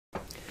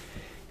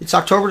It's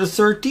October the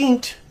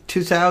 13th,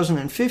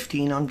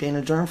 2015. I'm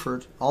Dana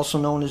Durnford, also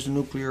known as the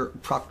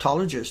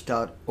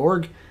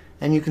nuclearproctologist.org,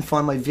 and you can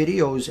find my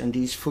videos and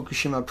these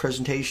Fukushima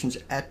presentations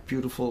at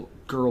Beautiful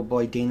Girl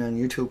by Dana on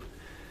YouTube.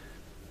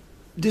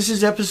 This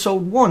is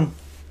episode 1.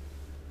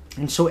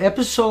 And so each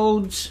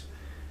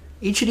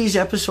of these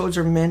episodes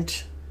are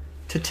meant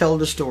to tell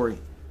the story.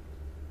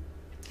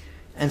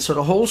 And so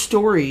the whole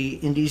story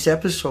in these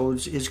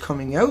episodes is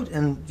coming out.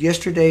 And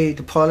yesterday,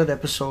 the pilot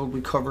episode, we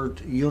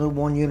covered Unit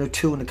 1, Unit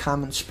 2, and the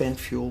common spent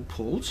fuel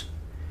pools.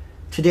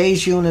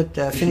 Today's unit,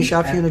 finish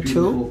off Unit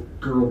 2.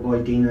 Girl by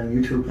Dana on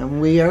YouTube. And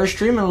we are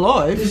streaming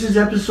live. This is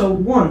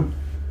episode 1.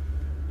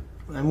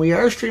 And we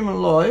are streaming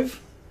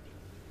live.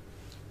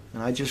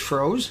 And I just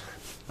froze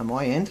on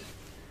my end.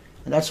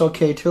 And that's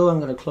okay too. I'm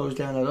going to close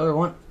down that other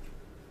one.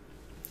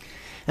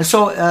 And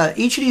so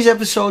each of these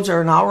episodes are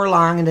an hour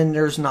long, and then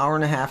there's an hour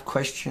and a half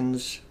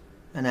questions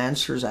and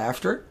answers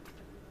after,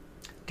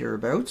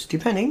 thereabouts,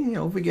 depending.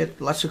 If we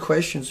get lots of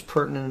questions,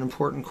 pertinent and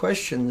important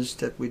questions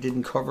that we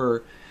didn't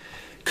cover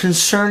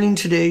concerning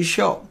today's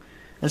show.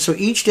 And so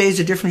each day is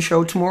a different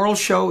show. Tomorrow's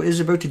show is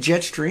about the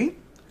jet stream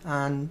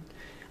on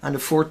the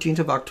 14th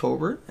of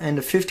October, and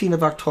the 15th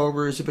of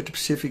October is about the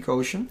Pacific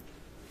Ocean.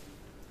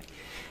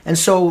 And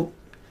so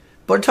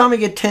by the time we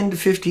get 10 to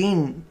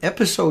 15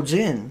 episodes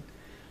in,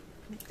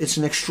 it's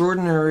an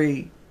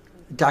extraordinary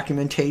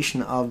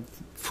documentation of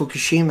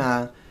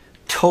Fukushima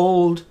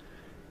told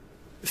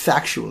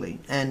factually,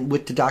 and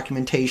with the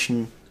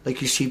documentation,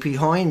 like you see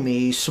behind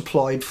me,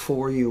 supplied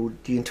for you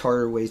the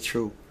entire way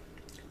through.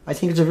 I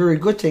think it's a very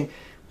good thing.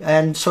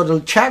 And so the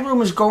chat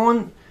room is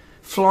going,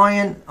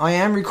 flying. I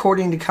am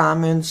recording the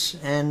comments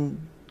and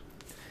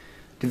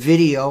the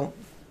video.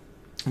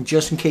 And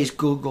just in case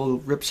Google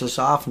rips us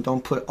off and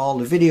don't put all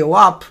the video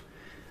up,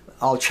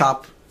 I'll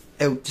chop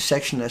out the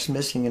section that's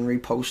missing and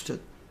repost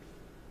it.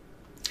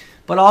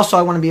 But also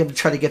I want to be able to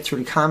try to get through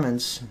the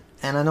comments.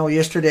 And I know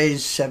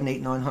yesterday's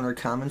 700, 800, 900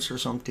 comments or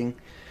something.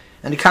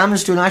 And the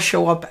comments do not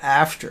show up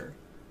after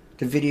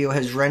the video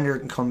has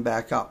rendered and come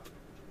back up.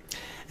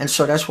 And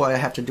so that's why I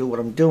have to do what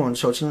I'm doing.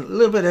 So it's a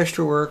little bit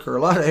extra work, or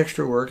a lot of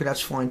extra work, and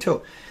that's fine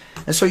too.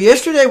 And so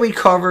yesterday we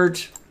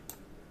covered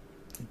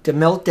the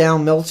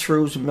meltdown,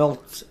 melt-throughs,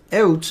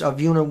 melt-outs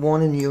of Unit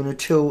 1 and Unit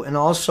 2, and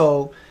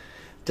also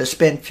the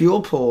spent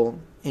fuel pool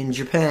in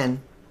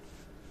Japan.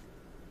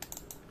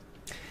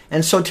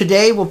 And so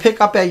today we'll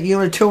pick up at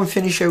Unit 2 and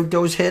finish out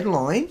those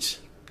headlines.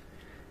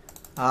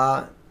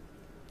 And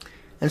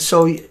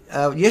so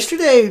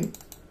yesterday,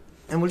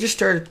 and we'll just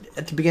start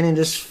at the beginning of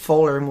this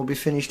folder and we'll be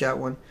finished that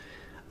one.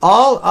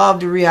 All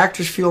of the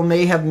reactor's fuel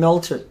may have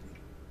melted.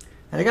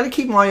 And I got to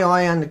keep my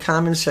eye on the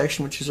comment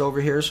section, which is over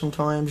here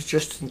sometimes,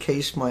 just in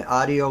case my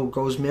audio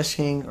goes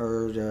missing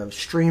or the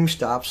stream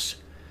stops.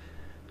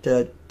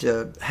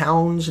 The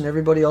hounds and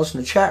everybody else in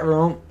the chat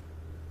room,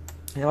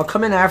 and I'll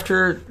come in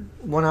after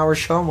 1 hour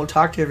show and we'll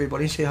talk to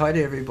everybody, say hi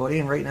to everybody.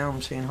 And right now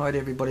I'm saying hi to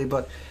everybody,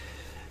 but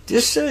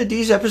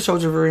these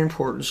episodes are very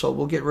important, so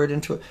we'll get right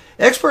into it.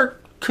 Experts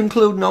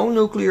conclude no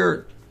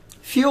nuclear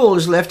fuel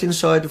is left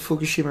inside the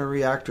Fukushima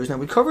reactors. Now,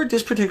 we covered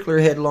this particular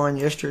headline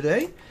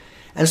yesterday,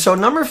 and so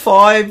number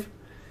 5,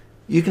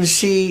 you can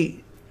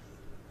see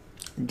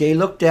they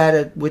looked at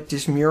it with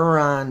this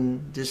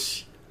muon,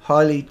 this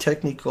highly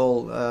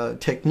technical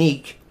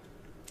technique,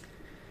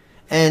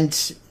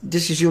 and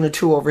this is Unit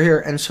 2 over here.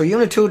 And so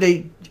Unit 2,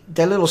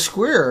 that little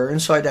square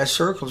inside that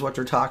circle is what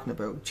they're talking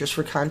about, just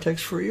for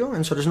context for you.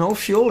 And so there's no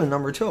fuel in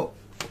number 2.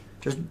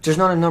 There's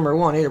not a number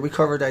 1 either. We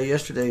covered that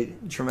yesterday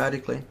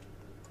dramatically.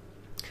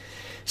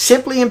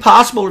 Simply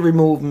impossible to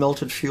remove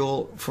melted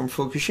fuel from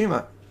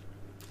Fukushima.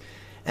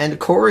 And the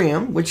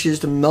corium, which is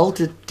the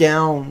melted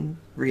down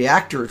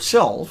reactor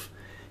itself,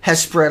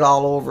 has spread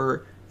all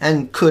over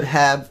and could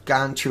have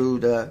gone through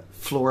the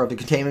floor of the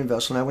containment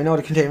vessel. Now, we know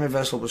the containment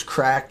vessel was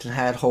cracked and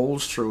had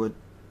holes through it,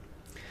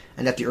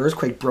 and that the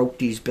earthquake broke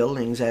these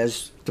buildings,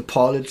 as the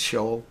pilot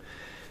show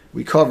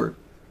we covered.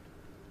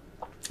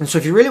 And so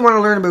if you really want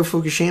to learn about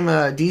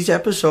Fukushima, these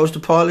episodes, the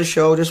pilot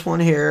show, this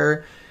one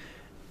here,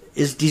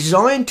 is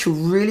designed to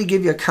really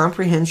give you a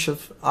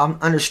comprehensive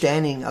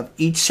understanding of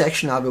each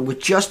section of it,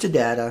 with just the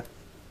data,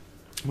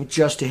 with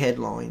just the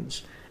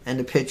headlines, and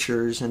the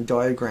pictures and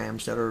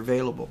diagrams that are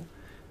available.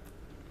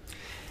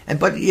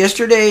 But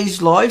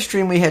yesterday's live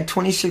stream, we had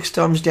 26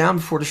 thumbs down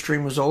before the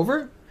stream was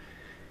over,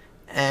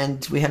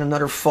 and we had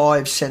another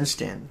 5 since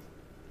then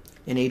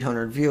in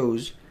 800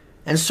 views.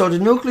 And so the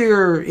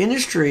nuclear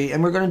industry,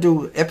 and we're going to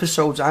do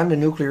episodes on the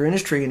nuclear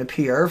industry and the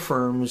PR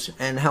firms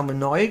and how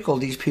maniacal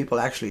these people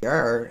actually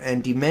are,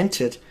 and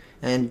demented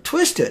and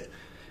twisted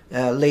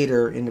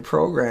later in the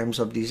programs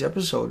of these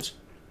episodes.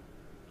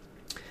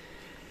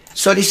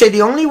 So they say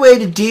the only way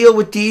to deal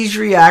with these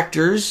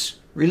reactors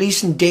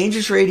releasing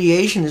dangerous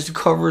radiation is to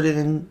cover it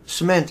in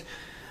cement.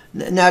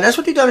 Now, that's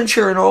what they've done in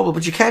Chernobyl,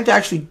 but you can't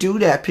actually do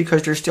that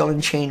because they're still in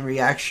chain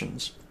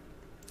reactions.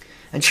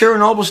 And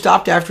Chernobyl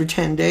stopped after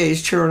 10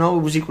 days.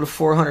 Chernobyl was equal to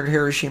 400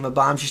 Hiroshima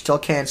bombs. You still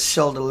can't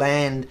sell the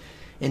land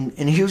in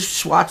huge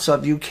swaths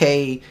of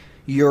UK,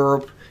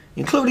 Europe,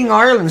 including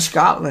Ireland,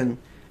 Scotland,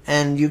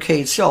 and UK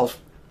itself.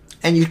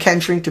 And you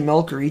can't drink the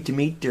milk or eat the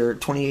meat there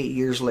 28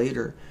 years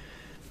later.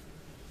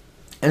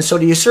 And so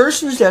the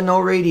assertions that no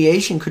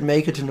radiation could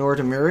make it to North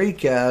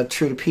America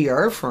through the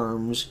PR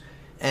firms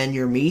and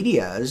your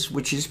medias,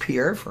 which is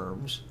PR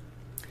firms,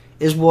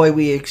 is why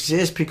we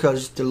exist,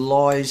 because the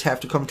lies have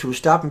to come to a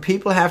stop, and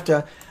people have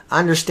to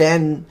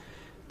understand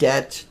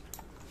that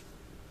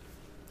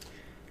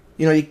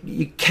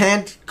you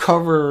can't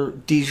cover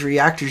these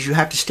reactors. You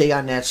have to stay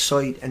on that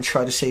site and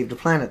try to save the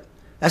planet.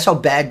 That's how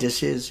bad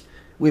this is.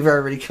 We've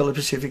already killed the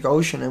Pacific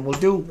Ocean, and we'll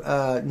do,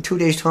 in 2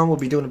 days' time, we'll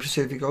be doing the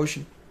Pacific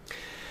Ocean.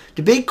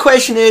 The big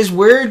question is,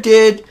 where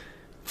did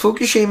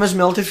Fukushima's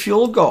melted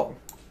fuel go?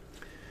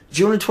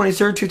 June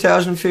 23rd,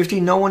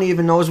 2015, no one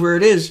even knows where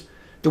it is.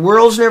 The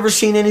world's never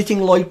seen anything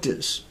like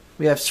this.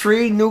 We have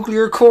 3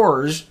 nuclear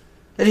cores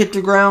that hit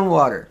the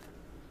groundwater.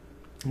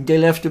 They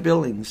left the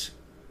buildings.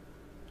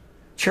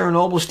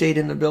 Chernobyl stayed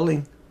in the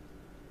building.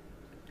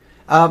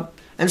 And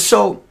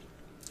so,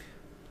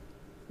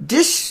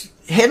 this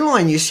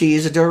headline you see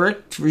is a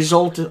direct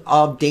result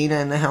of Dana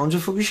and the Hounds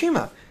of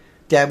Fukushima.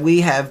 That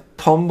we have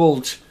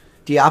pummeled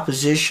the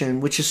opposition,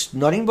 which is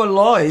nothing but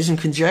lies and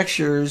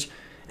conjectures,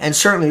 and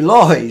certainly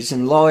lies,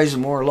 and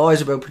more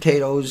lies about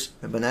potatoes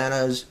and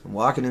bananas, and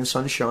walking in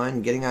sunshine,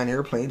 and getting on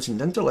airplanes and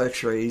dental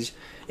x-rays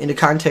in the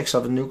context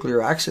of a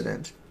nuclear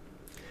accident.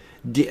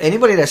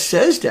 Anybody that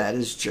says that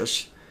is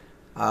just,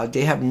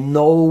 they have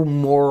no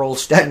moral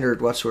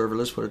standard whatsoever,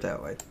 let's put it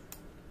that way.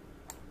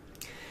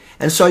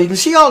 And so you can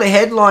see all the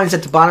headlines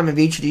at the bottom of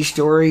each of these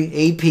stories.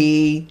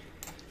 AP,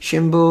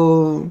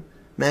 Shimbu,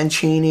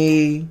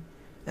 Mancini,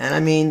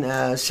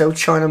 and South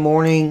China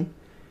Morning.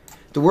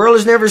 The world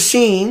has never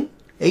seen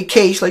a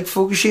case like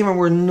Fukushima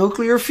where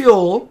nuclear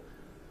fuel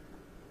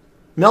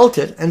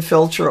melted and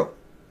fell through.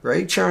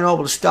 Right?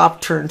 Chernobyl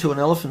stopped, turned to an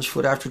elephant's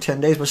foot after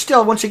 10 days. But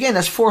still, once again,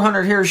 that's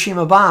 400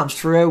 Hiroshima bombs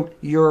throughout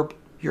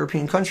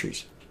European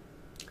countries.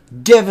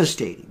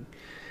 Devastating.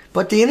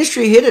 But the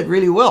industry hit it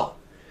really well.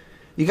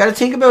 You got to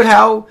think about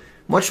how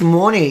much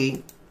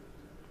money,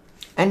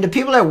 and the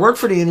people that work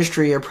for the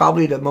industry are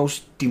probably the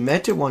most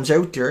demented ones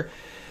out there.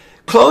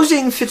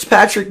 Closing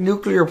Fitzpatrick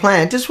nuclear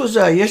plant. This was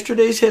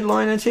yesterday's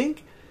headline, I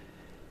think.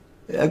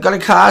 Going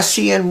to cost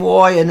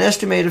CNY an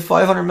estimated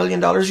 $500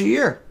 million a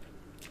year.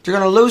 They're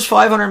going to lose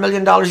 $500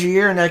 million a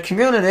year in that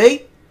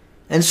community.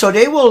 And so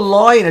they will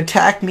lie and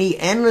attack me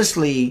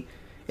endlessly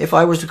if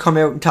I was to come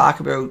out and talk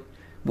about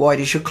why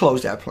they should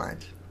close that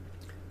plant.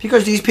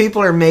 Because these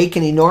people are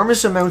making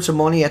enormous amounts of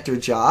money at their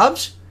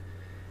jobs.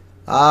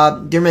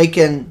 They're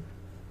making,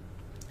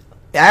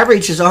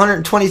 average is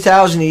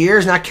 $120,000 a year,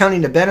 is not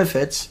counting the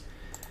benefits.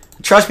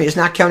 Trust me, it's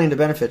not counting the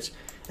benefits.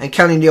 And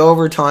counting the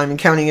overtime and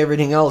counting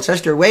everything else.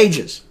 That's their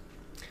wages.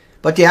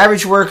 But the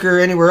average worker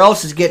anywhere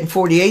else is getting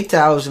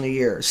 $48,000 a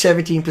year,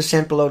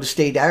 17% below the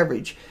state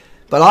average.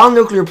 But all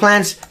nuclear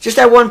plants, just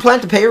that one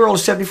plant, the payroll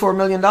is $74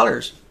 million.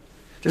 There's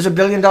 $1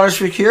 billion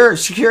for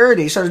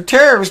security, so the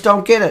terrorists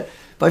don't get it.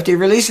 But if they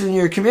release it in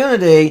your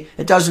community,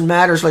 it doesn't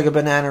matter. It's like a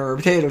banana or a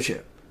potato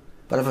chip.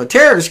 But if a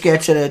terrorist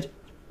gets it,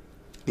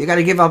 you got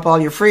to give up all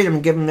your freedom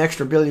and give them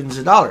extra billions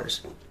of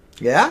dollars.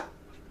 Yeah?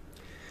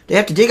 They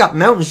have to dig up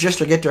mountains just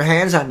to get their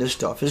hands on this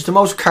stuff. It's the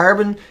most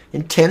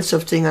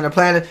carbon-intensive thing on the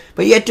planet,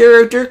 but yet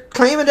they're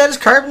claiming that it's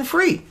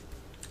carbon-free.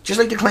 Just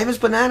like they claim it's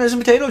bananas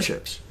and potato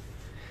chips.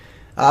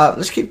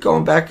 Let's keep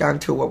going back on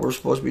to what we're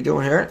supposed to be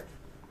doing here.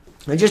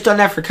 I just done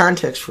that for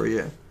context for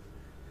you.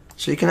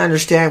 So you can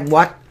understand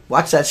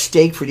what's at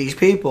stake for these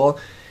people.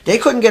 They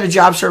couldn't get a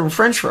job serving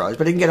French fries,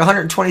 but they can get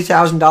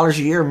 $120,000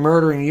 a year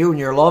murdering you and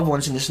your loved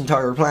ones in this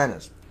entire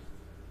planet.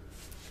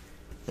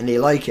 And they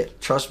like it,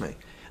 trust me.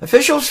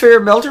 Officials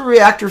fear melted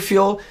reactor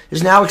fuel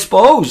is now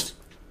exposed.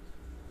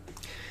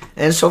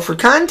 And so for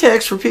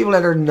context, for people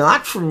that are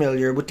not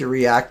familiar with the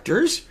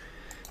reactors,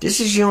 this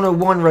is Unit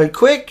 1 right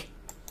quick.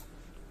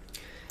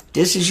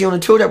 This is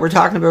Unit 2 that we're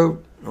talking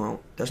about. No,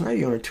 that's not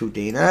Unit 2,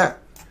 Dana.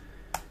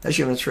 That's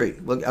Unit 3.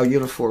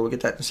 Unit 4, we'll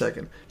get that in a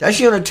second. That's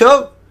Unit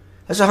 2.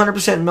 That's 100%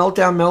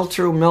 meltdown, melt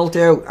through, melt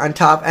out on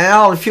top. And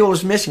all the fuel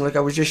is missing, like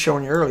I was just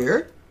showing you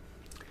earlier.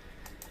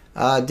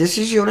 This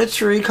is Unit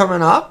 3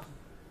 coming up.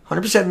 100%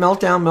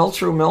 meltdown, melt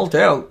through, melt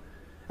out.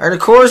 Are the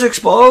cores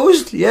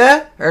exposed?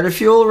 Yeah. Are the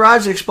fuel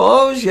rods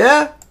exposed?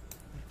 Yeah.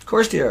 Of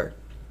course they are.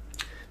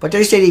 But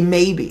they say they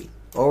may be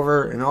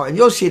over and all. And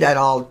you'll see that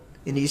all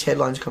in these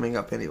headlines coming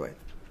up anyway.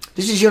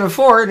 This is Unit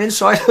 4, and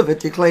inside of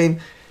it they claim,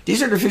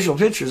 these are the official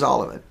pictures,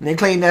 all of it. And they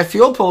claim that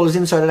fuel pole is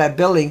inside of that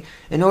building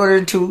in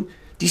order to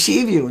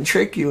deceive you and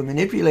trick you and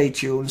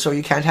manipulate you, and so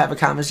you can't have a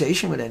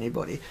conversation with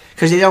anybody.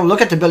 Because they don't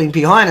look at the building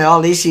behind it,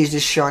 all they see is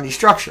this shiny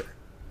structure.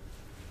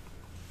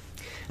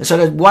 And so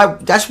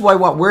that's why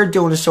what we're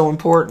doing is so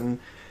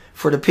important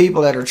for the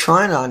people that are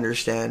trying to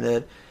understand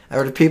it,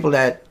 or the people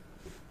that,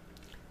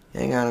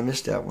 hang on, I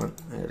missed that one.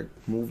 I gotta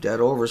move that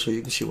over so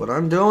you can see what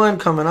I'm doing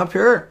coming up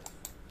here.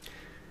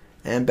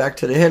 And back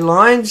to the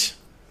headlines.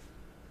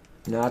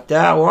 Not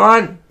that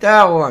one,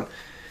 that one.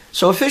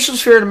 So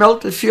officials fear the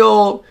melted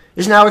fuel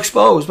is now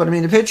exposed. But I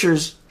mean, the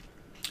pictures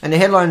and the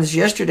headlines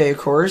yesterday, of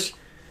course,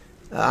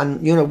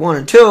 on Unit 1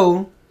 and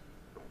 2,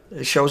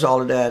 it shows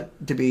all of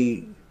that to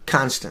be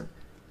constant,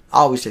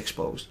 always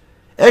exposed.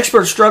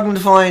 Experts struggling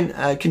to find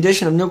a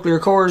condition of nuclear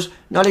cores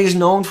not is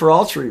known for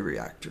all 3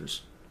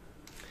 reactors.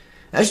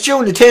 That's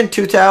June the 10th,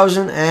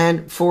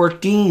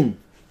 2014.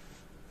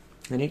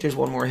 I think there's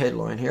one more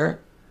headline here.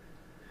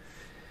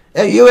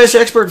 A U.S.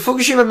 expert,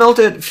 Fukushima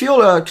melted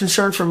fuel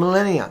concern for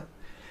millennia.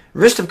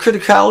 Risk of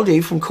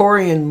criticality from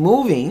corium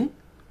moving.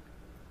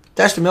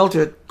 That's the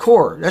melted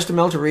core. That's the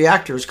melted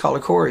reactor. It's called a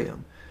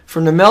corium.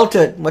 From the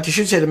melted, what you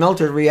should say, the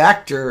melted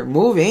reactor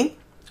moving,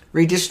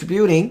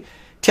 redistributing,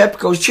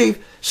 TEPCO's chief,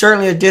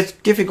 certainly a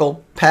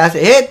difficult path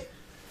ahead.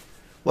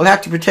 We'll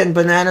have to pretend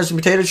bananas and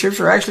potato chips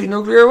are actually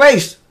nuclear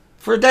waste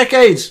for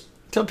decades,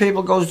 till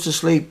people go to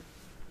sleep.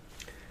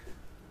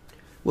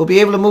 We'll be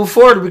able to move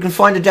forward. We can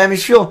find the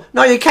damaged fuel.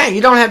 No, you can't.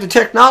 You don't have the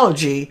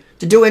technology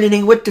to do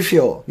anything with the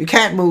fuel. You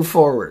can't move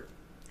forward.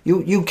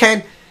 You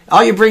can't.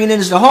 All you're bringing in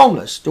is the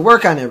homeless to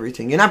work on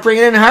everything. You're not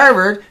bringing in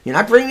Harvard. You're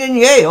not bringing in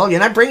Yale. You're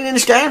not bringing in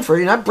Stanford.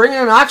 You're not bringing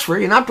in Oxford.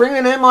 You're not bringing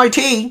in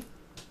MIT.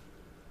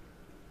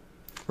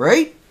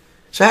 Right?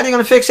 So how are you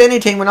going to fix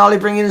anything when all you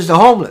bring in is the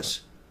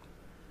homeless?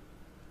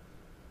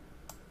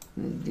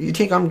 You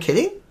think I'm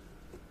kidding?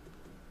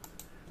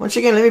 Once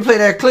again, let me play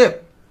that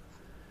clip.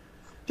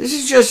 This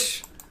is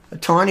just a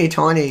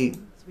tiny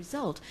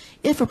result.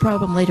 If a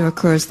problem later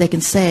occurs, they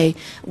can say,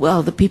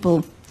 well, the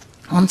people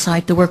on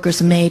site, the workers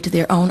made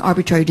their own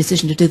arbitrary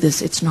decision to do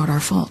this. It's not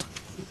our fault.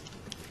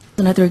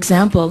 Another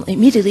example,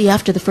 immediately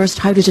after the first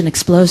hydrogen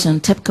explosion,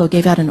 TEPCO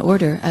gave out an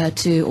order a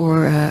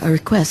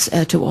request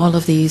to all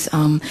of these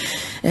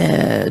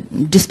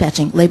labor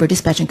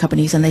dispatching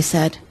companies, and they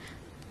said,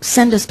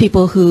 send us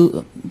people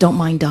who don't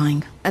mind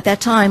dying. At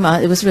that time,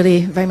 it was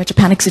really very much a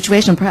panic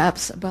situation,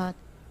 perhaps, but...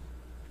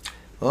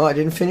 Oh, I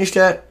didn't finish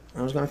that.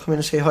 I was going to come in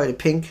and say hi to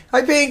Pink.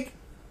 Hi, Pink!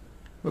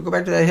 We'll go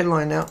back to that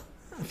headline now.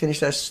 I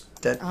finished that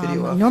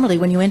video off. Normally,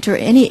 when you enter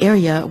any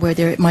area where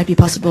there might be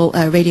possible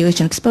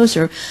radiation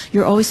exposure,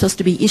 you're always supposed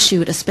to be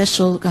issued a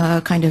special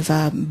kind of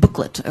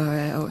booklet.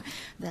 Or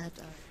that.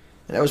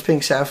 And that was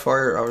Pink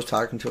Sapphire I was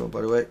talking to,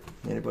 by the way.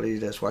 Anybody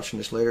that's watching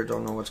this later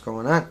don't know what's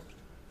going on.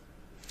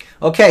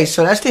 Okay,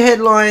 so that's the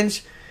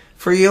headlines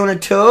for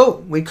Unit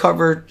 2. We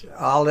covered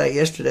all that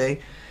yesterday.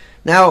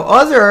 Now,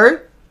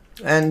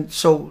 and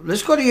so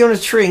let's go to Unit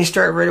 3 and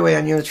start right away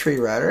on Unit 3,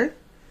 rather.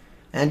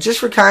 And just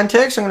for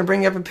context, I'm going to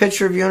bring up a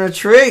picture of Unit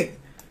 3.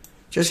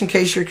 Just in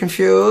case you're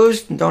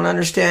confused and don't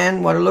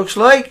understand what it looks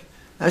like.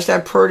 That's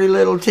that pretty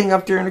little thing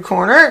up there in the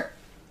corner.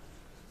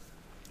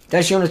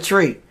 That's Unit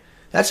 3.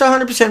 That's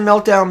 100%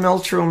 meltdown,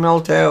 melt through,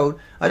 melt out.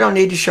 I don't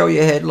need to show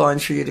you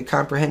headlines for you to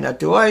comprehend that,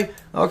 do I?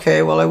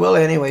 Okay, well I will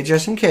anyway,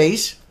 just in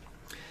case.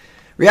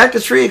 Reactor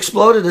 3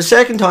 exploded a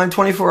second time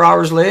 24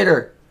 hours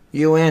later.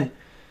 UN.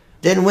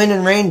 Then wind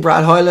and rain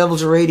brought high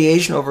levels of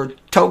radiation over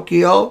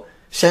Tokyo,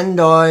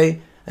 Sendai,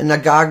 and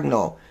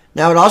Nagano.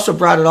 Now it also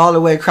brought it all the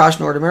way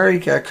across North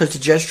America because the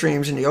jet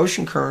streams and the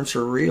ocean currents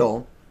are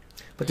real.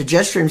 But the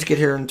jet streams get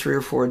here in 3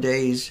 or 4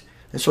 days.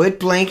 And so it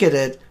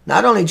blanketed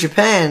not only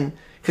Japan,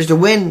 because the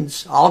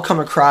winds all come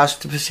across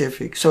the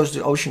Pacific, so is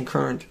the ocean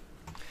current.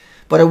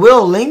 But it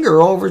will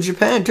linger over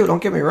Japan too,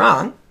 don't get me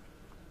wrong.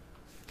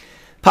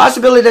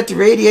 Possibility that the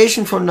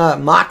radiation from the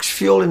MOX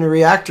fuel in the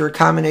reactor, a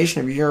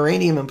combination of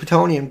uranium and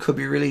plutonium, could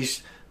be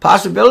released.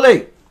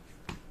 Possibility.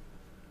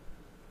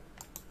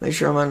 Make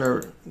sure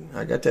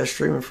I got that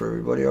streaming for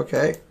everybody,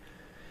 okay?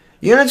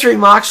 Unit 3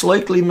 MOX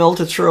likely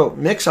melted through.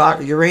 Mixed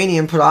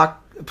uranium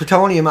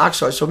plutonium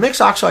oxide. So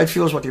mixed oxide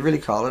fuel is what they really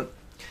call it.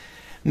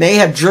 May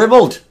have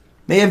dribbled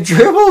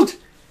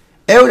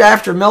out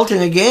after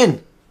melting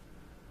again.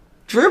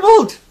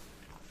 Dribbled,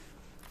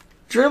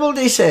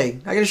 they say.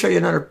 I gotta show you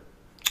another.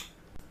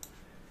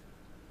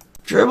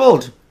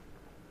 Dribbled.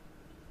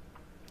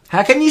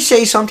 How can you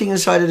say something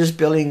inside of this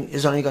building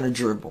is only going to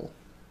dribble?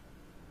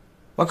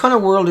 What kind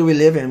of world do we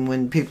live in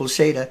when people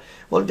say that?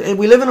 Well,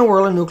 we live in a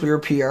world of nuclear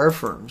PR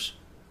firms.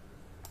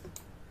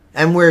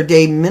 And where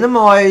they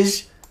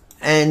minimize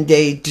and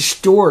they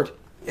distort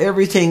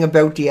everything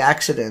about the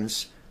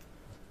accidents.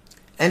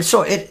 And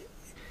so it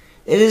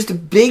is the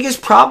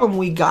biggest problem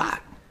we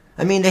got.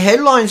 I mean, the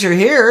headlines are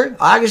here.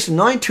 August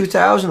 9,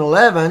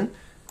 2011,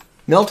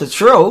 melted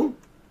through.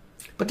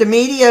 But the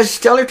media is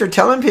still out there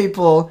telling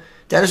people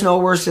that is no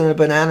worse than a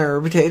banana or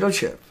a potato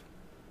chip.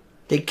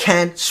 They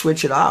can't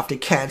switch it off. They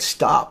can't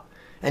stop.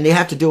 And they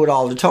have to do it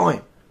all the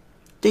time.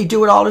 They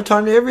do it all the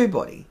time to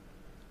everybody.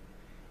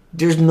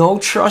 There's no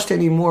trust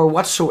anymore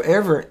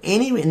whatsoever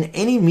in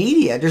any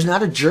media. There's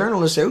not a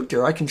journalist out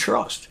there I can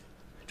trust.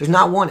 There's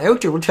not one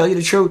out there who will tell you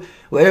the truth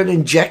without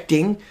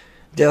injecting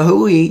the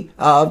hooey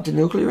of the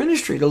nuclear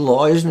industry, the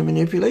lies and the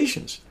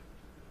manipulations.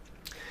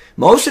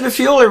 Most of the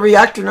fuel at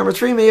reactor number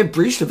 3 may have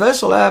breached the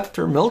vessel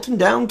after melting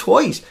down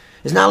twice.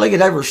 It's not like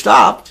it ever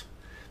stopped.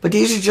 But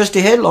these are just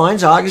the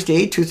headlines, August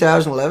 8,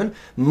 2011.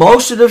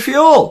 Most of the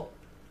fuel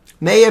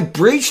may have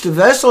breached the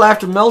vessel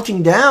after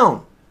melting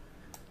down.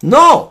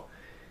 No.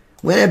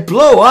 When it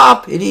blew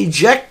up, it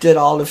ejected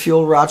all the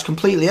fuel rods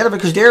completely out of it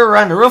because they were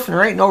on the roof and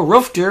there ain't no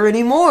roof there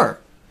anymore.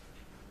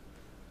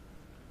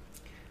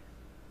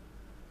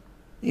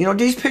 You know,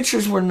 these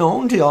pictures were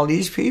known to all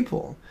these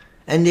people,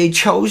 and they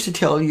chose to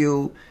tell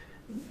you,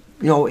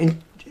 you know,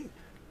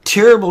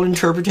 terrible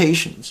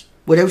interpretations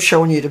without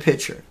showing you the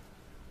picture.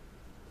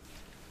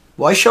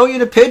 Why show you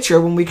the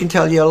picture when we can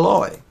tell you a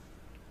lie?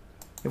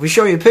 If we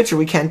show you a picture,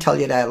 we can't tell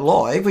you that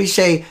lie. If we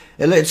say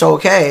it's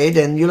okay,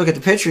 then you look at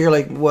the picture, you're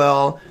like,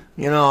 well,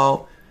 you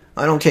know,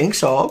 I don't think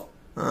so.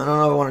 I don't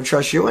know if I want to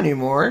trust you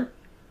anymore.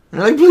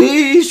 And they're like,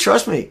 please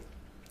trust me.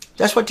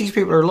 That's what these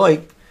people are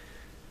like,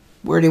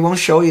 where they won't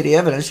show you the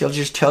evidence. They'll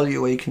just tell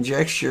you a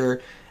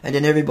conjecture, and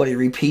then everybody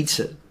repeats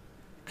it.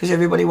 Because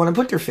everybody wants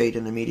to put their faith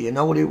in the media.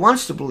 Nobody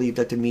wants to believe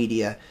that the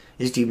media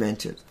is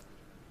demented.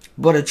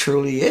 But it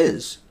truly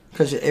is.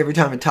 Because every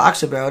time it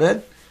talks about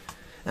it,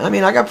 and I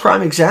mean, I got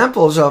prime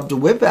examples of the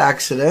whip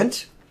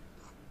accident.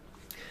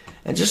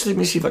 And just let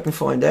me see if I can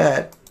find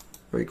that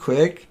very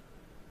quick.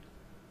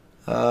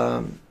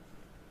 Here,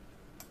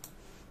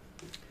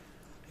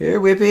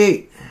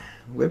 Whippy.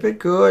 Whip it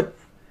good.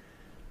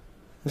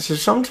 And so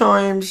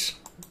sometimes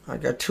I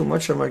got too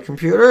much on my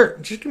computer.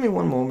 Just give me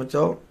one moment,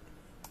 though.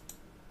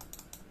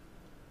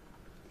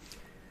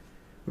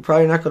 We're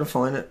probably not going to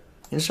find it.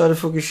 Inside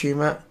of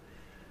Fukushima.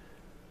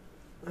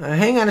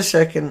 Hang on a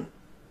second.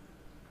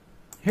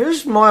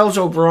 Here's Miles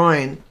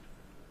O'Brien.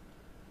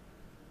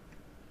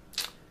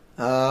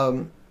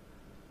 And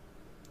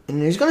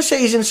he's going to say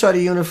he's inside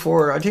of Unit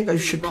 4. I think I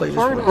should play this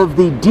one. Part of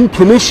the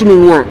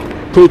decommissioning work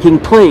taking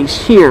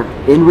place here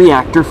in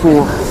Reactor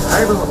 4.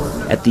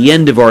 At the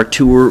end of our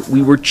tour,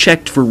 we were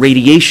checked for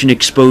radiation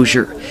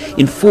exposure.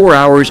 In 4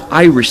 hours,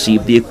 I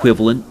received the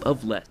equivalent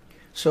of less.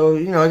 So,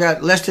 you know, I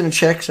got less than a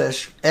check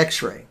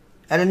X-ray.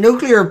 At a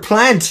nuclear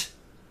plant,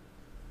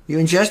 you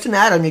ingest an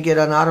atom, you get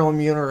an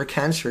autoimmune or a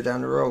cancer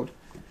down the road.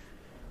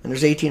 And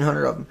there's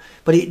 1,800 of them.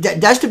 But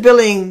that's the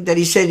building that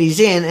he said he's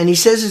in, and he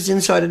says it's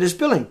inside of this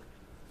building.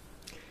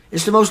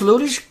 It's the most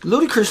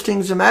ludicrous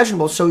things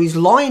imaginable. So he's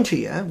lying to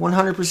you,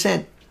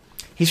 100%.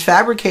 He's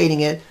fabricating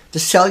it to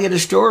sell you the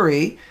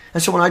story.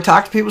 And so when I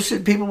talk to people,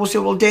 people will say,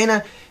 well,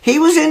 Dana, he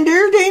was in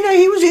there, Dana,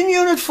 he was in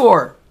Unit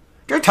 4.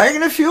 They're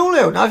taking the fuel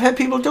out. And I've had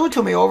people do it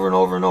to me over and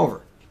over and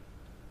over.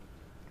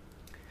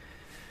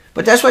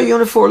 But that's why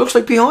Unit 4 looks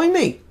like behind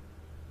me.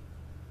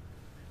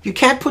 You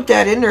can't put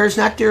that in there. It's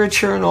not there at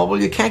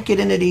Chernobyl. You can't get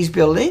into these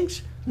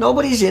buildings.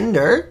 Nobody's in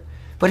there.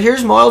 But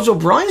here's Miles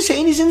O'Brien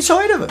saying he's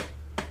inside of it.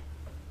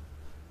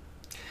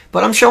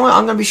 But I'm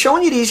going to be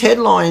showing you these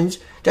headlines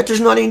that there's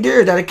nothing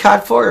there, that it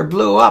caught fire,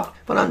 blew up.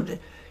 But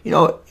you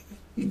know,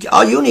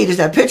 all you need is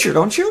that picture,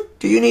 don't you?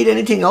 Do you need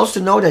anything else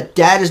to know that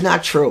that is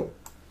not true?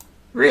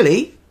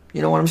 Really?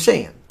 You know what I'm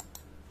saying?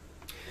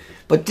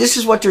 But this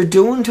is what they're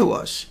doing to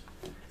us.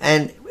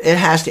 And it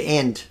has to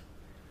end.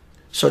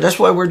 So that's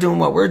why we're doing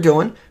what we're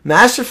doing.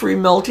 Massive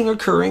remelting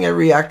occurring at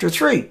Reactor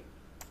 3.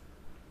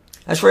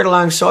 That's right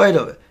alongside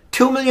of it.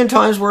 2 million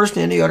times worse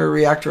than any other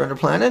reactor on the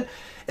planet.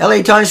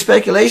 LA Times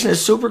speculation a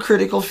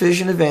supercritical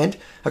fission event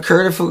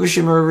occurred at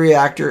Fukushima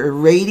Reactor,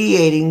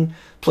 irradiating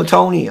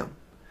plutonium.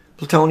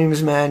 Plutonium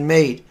is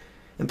man-made.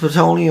 And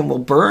plutonium will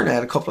burn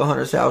at a couple of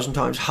 100,000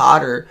 times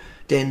hotter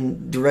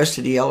than the rest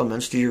of the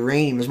elements. The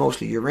uranium is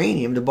mostly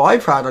uranium. The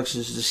byproducts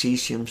is the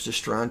cesiums, the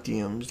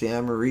strontiums, the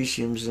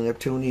americiums, the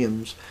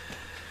neptuniums,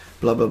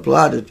 blah, blah,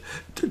 blah. The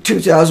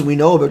 2,000 we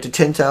know about, the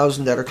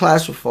 10,000 that are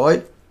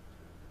classified.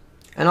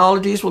 And all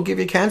of these will give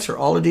you cancer.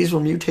 All of these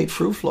will mutate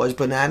fruit flies.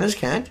 Bananas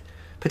can't.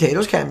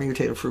 Potatoes can't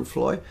mutate a fruit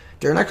fly.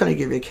 They're not going to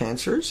give you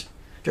cancers.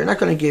 They're not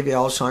going to give you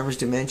Alzheimer's,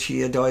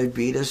 dementia,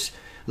 diabetes,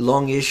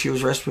 lung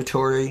issues,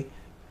 respiratory.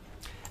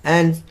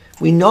 And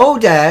we know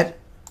that,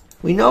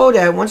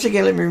 once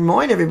again, let me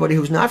remind everybody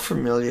who's not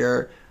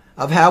familiar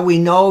of how we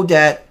know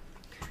that,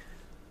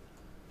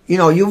 you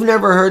know, you've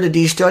never heard of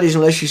these studies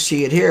unless you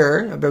see it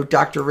here, about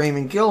Dr.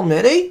 Raymond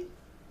Gilmedi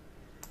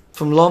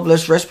from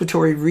Loveless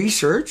Respiratory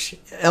Research,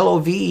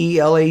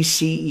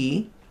 Lovelace.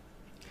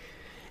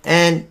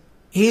 And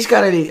he's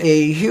got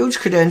a huge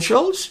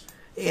credentials,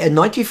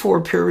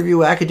 94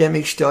 peer-reviewed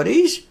academic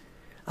studies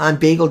on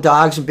beagle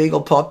dogs and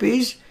beagle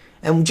puppies.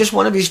 And just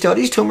one of these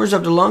studies, tumors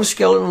of the lung,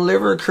 skeleton, and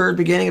liver occurred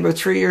beginning about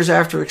 3 years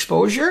after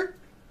exposure.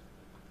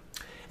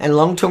 And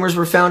lung tumors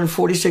were found in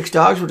 46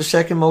 dogs, were the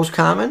second most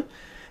common.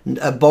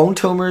 Bone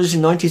tumors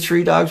in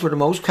 93 dogs were the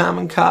most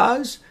common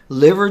cause.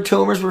 Liver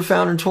tumors were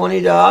found in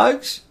 20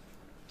 dogs.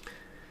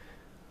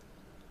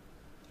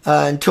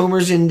 And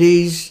tumors in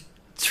these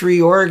 3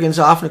 organs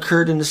often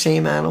occurred in the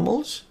same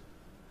animals.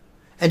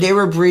 And they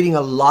were breeding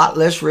a lot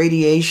less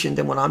radiation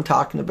than what I'm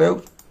talking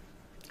about.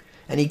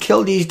 And he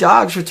killed these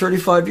dogs for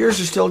 35 years.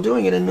 They're still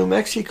doing it in New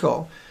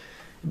Mexico.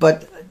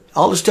 But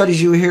all the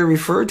studies you hear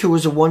referred to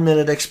was a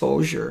 1-minute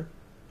exposure.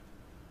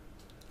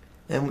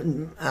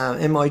 And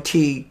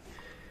MIT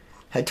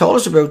had told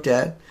us about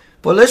that.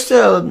 But let's,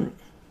 while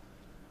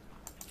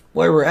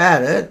we're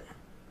at it,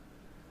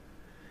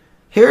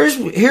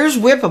 here's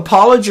Whip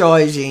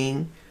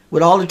apologizing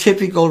with all the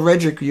typical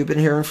rhetoric you've been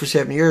hearing for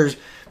 7 years.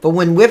 But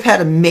when Whip had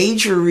a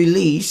major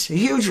release, a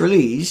huge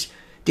release,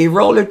 they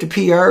rolled out the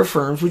PR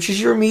firms, which is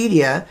your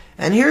media,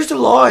 and here's the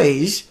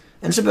lies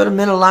And it's about a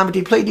minute long, but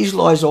they played these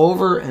lies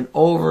over and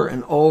over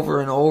and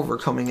over and over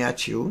coming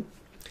at you.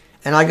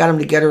 And I got them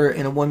together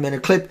in a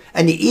 1-minute clip.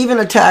 And they even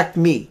attacked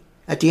me.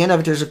 At the end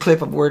of it, there's a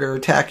clip of where they're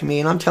attacking me.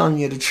 And I'm telling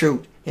you the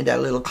truth in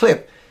that little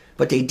clip.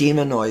 But they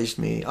demonized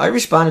me. I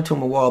responded to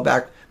them a while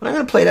back. But I'm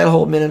going to play that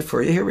whole minute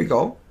for you. Here we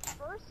go.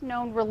 First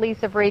known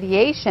release of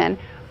radiation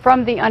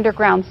from the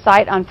underground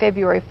site on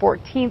February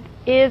 14th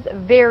is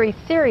very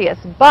serious,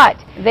 but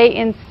they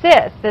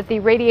insist that the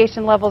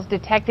radiation levels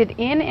detected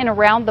in and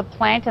around the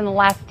plant in the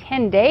last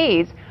 10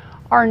 days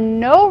are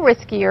no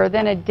riskier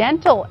than a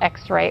dental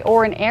x-ray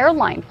or an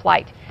airline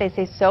flight. They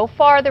say so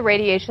far the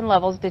radiation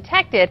levels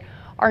detected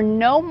are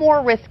no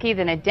more risky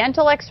than a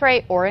dental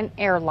x-ray or an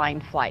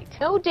airline flight.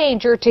 No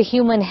danger to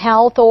human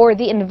health or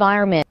the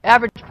environment. The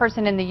average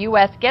person in the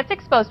U.S. gets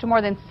exposed to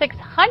more than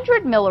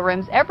 600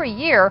 milliriems every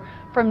year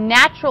from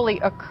naturally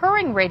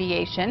occurring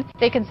radiation.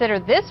 They consider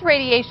this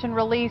radiation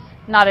release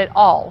not at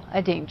all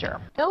a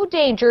danger. No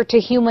danger to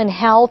human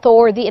health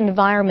or the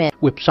environment.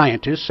 WIP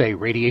scientists say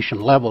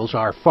radiation levels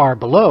are far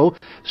below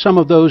some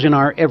of those in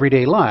our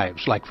everyday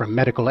lives, like from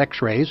medical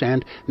x-rays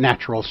and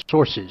natural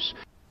sources.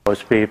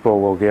 Most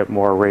people will get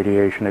more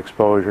radiation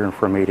exposure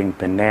from eating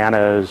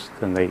bananas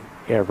than they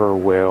ever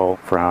will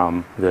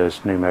from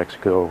this New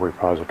Mexico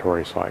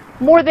repository site.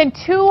 More than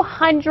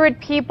 200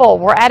 people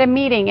were at a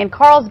meeting in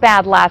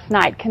Carlsbad last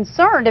night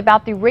concerned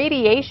about the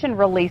radiation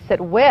release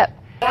at WIP.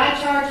 I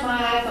charge my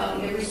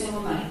iPhone every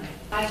single night.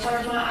 I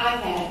charge my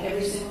iPad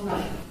every single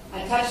night.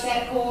 I touch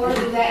that cord,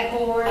 do that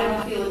cord, I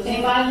don't feel a thing.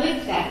 If I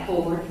licked that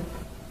cord,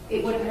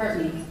 it wouldn't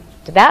hurt me.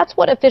 That's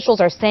what officials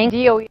are saying.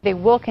 DOE, they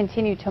will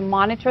continue to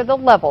monitor the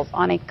levels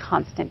on a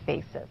constant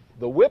basis.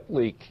 The WIP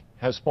leak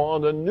has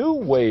spawned a new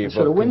wave.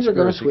 So the winds are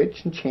going to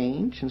switch and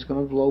change, and it's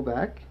going to blow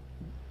back.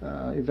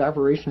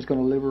 Evaporation is going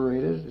to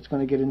liberate it. It's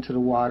going to get into the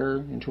water,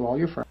 into all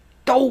your fire.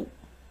 Dope!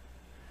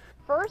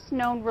 First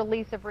known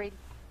release of radiation.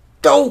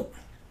 Dope!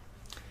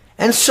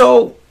 And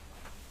so,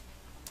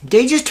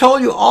 they just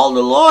told you all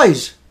the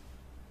lies.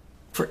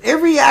 For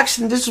every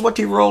accident, this is what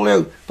they roll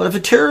out. But if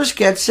a terrorist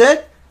gets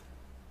it,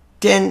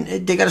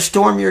 then they got to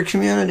storm your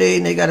community,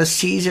 and they got to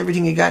seize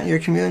everything you got in your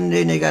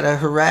community, and they got to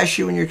harass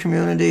you in your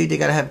community. They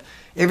got to have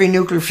every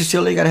nuclear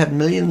facility got to have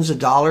millions of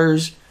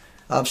dollars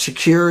of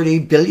security,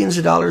 billions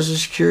of dollars of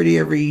security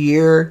every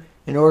year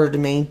in order to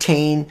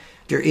maintain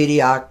their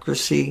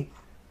idiocracy.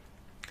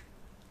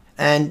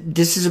 And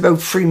this is about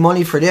free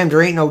money for them.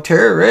 There ain't no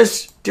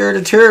terrorists. They're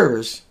the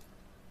terrorists.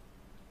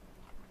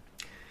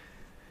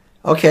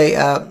 Okay,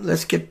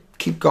 let's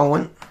keep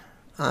going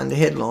on the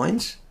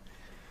headlines.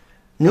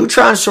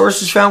 Neutron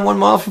sources found 1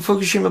 mile from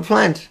Fukushima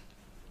plant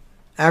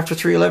after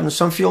 3/11.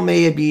 Some fuel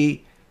may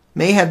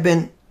have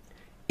been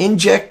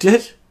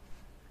injected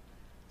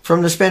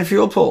from the spent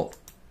fuel pool.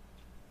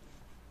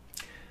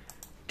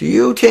 Do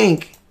you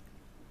think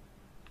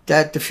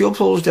that the fuel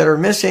pools that are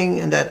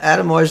missing and that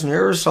atomized and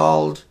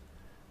aerosoled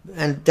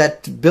and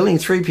that building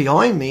 3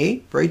 behind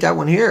me, right, that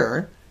one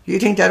here, do you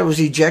think that it was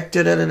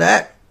ejected out of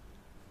that?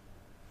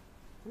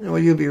 Well,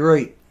 you'd be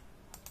right.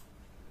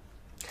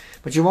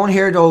 But you won't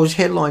hear those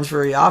headlines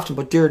very often,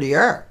 but there they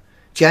are.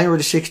 January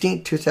the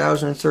 16th,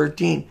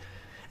 2013.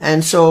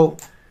 And so,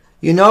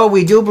 you know,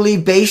 we do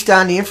believe based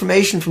on the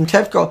information from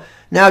TEPCO.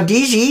 Now,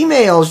 these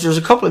emails, there's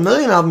a couple of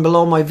million of them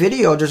below my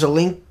video. There's a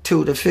link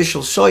to the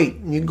official site.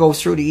 And you can go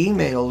through the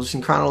emails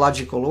in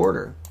chronological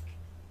order.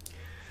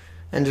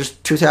 And there's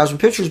 2,000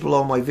 pictures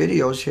below my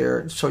videos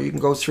here. So you can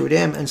go through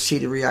them and see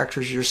the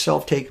reactors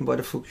yourself taken by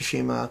the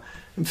Fukushima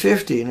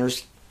 50. And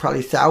there's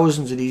probably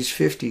thousands of these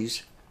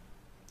 50s.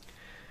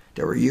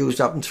 That were used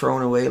up and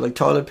thrown away like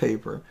toilet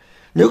paper.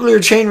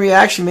 Nuclear chain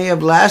reaction may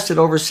have lasted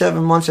over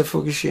 7 months at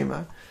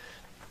Fukushima.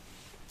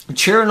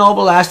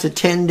 Chernobyl lasted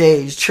 10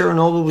 days.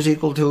 Chernobyl was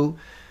equal to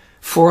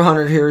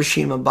 400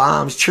 Hiroshima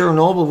bombs.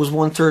 Chernobyl was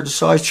 1/3 the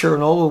size.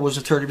 Chernobyl was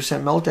a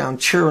 30% meltdown.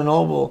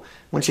 Chernobyl,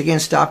 once again,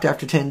 stopped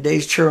after 10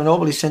 days.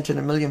 Chernobyl, he sent in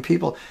 1 million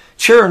people.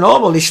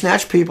 Chernobyl, he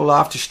snatched people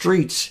off the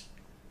streets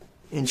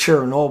in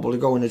Chernobyl to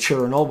go into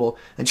Chernobyl.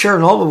 And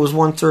Chernobyl was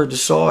 1/3 the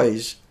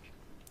size.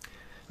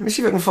 Let me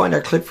see if I can find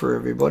that clip for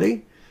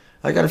everybody.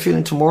 I got a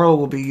feeling tomorrow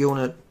will be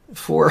Unit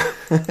 4.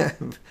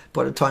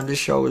 By the time this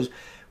show is,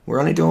 we're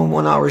only doing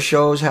 1 hour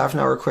shows, half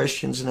an hour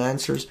questions and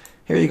answers.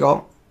 Here you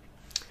go.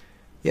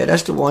 Yeah,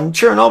 that's the one.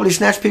 Chernobyl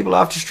snatched people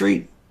off the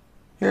street.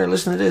 Here,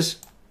 listen to this.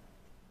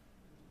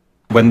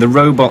 When the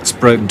robots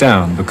broke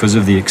down because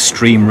of the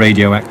extreme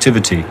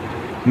radioactivity,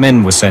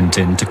 men were sent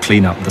in to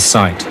clean up the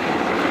site.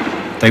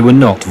 They were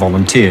not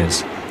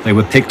volunteers. They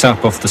were picked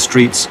up off the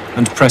streets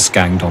and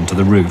press-ganged onto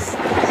the roof.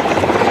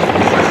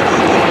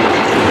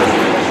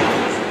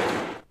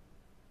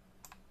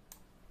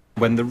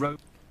 When the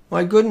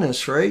My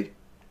goodness, right?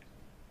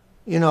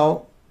 You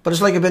know, but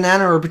it's like a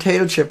banana or a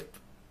potato chip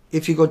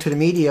if you go to the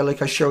media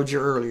like I showed you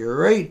earlier,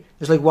 right?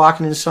 It's like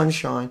walking in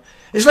sunshine.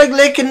 It's like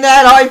licking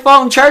that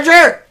iPhone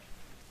charger!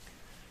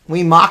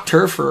 We mocked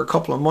her for a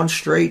couple of months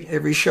straight.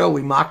 Every show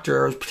we mocked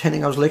her. I was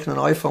pretending I was licking an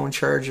iPhone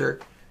charger.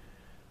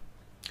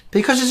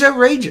 Because it's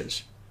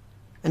outrageous.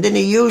 And then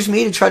they used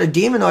me to try to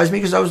demonize me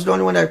because I was the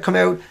only one that come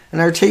out and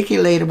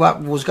articulated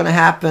what was going to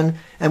happen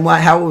and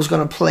how it was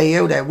going to play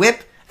out at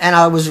WIP. And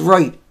I was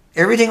right.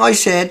 Everything I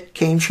said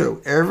came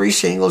true. Every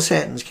single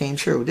sentence came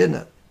true, didn't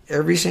it?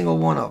 Every single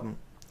one of them.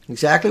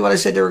 Exactly what I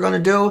said they were going to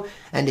do.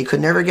 And they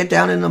could never get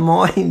down in the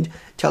mind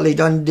till they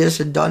done this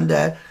and done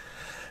that.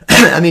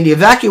 I mean, they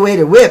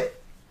evacuated WIP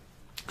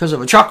because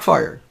of a truck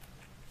fire.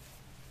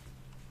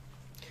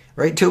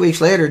 Right? 2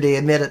 weeks later, they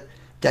admitted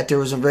that there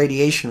was a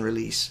radiation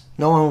release.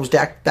 No one was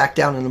back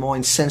down in the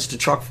mine since the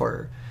truck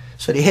fire.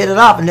 So they hit it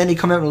up, and then they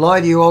come out and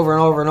lie to you over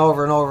and over and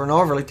over and over and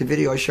over, like the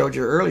video I showed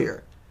you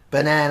earlier.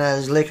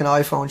 Bananas, licking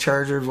iPhone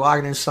chargers,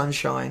 walking in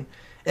sunshine,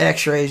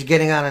 X-rays,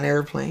 getting on an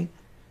airplane.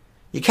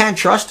 You can't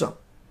trust them.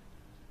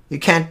 You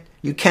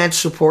can't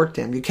support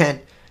them. You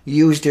can't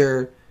use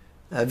their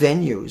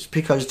venues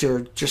because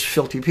they're just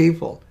filthy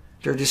people.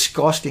 They're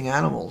disgusting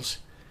animals.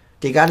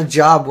 They got a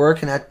job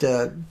working at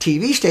the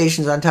TV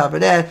stations on top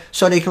of that,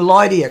 so they can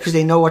lie to you because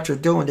they know what they're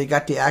doing. They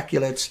got the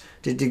accolades,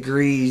 the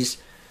degrees,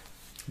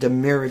 the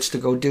merits to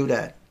go do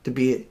that, to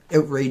be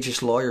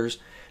outrageous lawyers.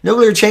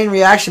 Nuclear chain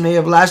reaction may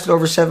have lasted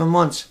over 7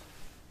 months.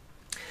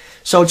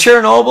 So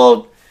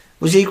Chernobyl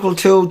was equal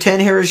to 10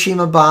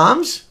 Hiroshima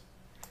bombs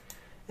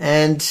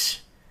and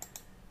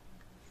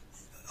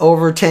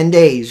over 10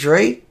 days,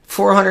 right?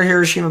 400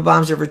 Hiroshima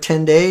bombs over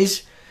 10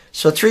 days.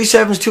 So 3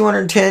 7's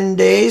 210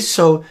 days.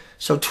 So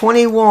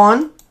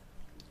 21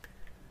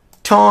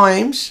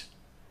 times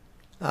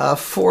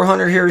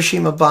 400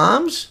 Hiroshima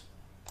bombs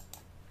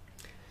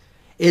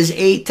is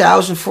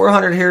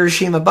 8,400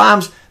 Hiroshima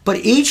bombs. But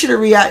each of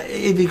the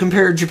if you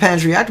compare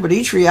Japan's reactor, but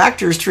each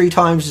reactor is 3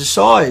 times the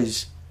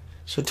size.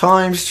 So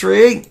times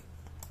 3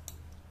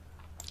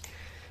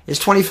 is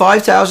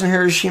 25,000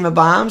 Hiroshima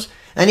bombs.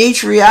 And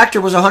each reactor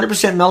was 100%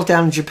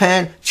 meltdown in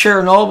Japan.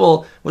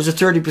 Chernobyl was a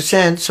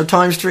 30%, so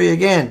times 3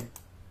 again.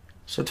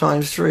 So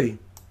times 3.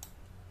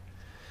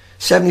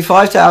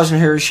 75,000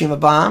 Hiroshima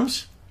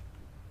bombs.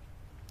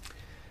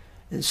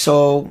 And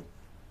so,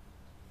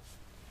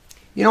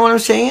 you know what I'm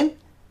saying?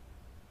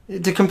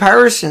 The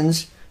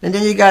comparisons. And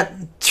then you got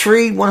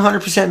 3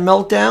 100%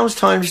 meltdowns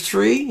times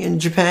 3 in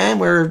Japan,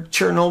 where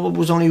Chernobyl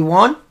was only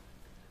 1.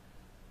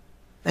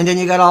 And then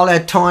you got all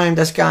that time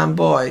that's gone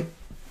by.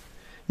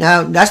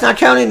 Now, that's not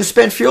counting the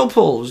spent fuel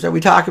pools that we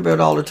talk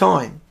about all the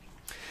time.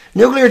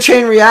 Nuclear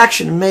chain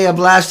reaction may have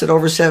lasted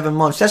over 7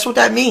 months. That's what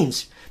that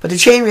means. But the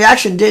chain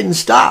reaction didn't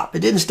stop. It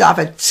didn't stop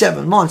at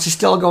 7 months. It's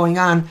still going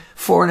on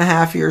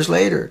 4.5 years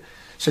later.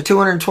 So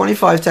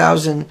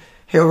 225,000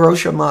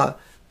 Hiroshima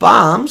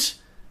bombs.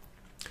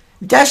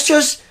 That's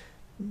just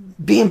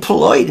being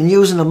polite and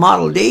using the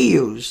model they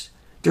used.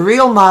 The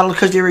real model,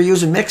 because they were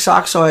using mixed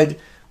oxide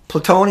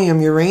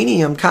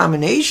plutonium-uranium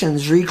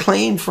combinations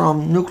reclaimed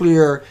from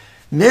nuclear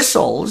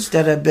missiles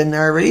that have been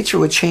already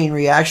through a chain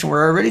reaction,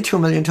 were already 2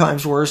 million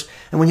times worse.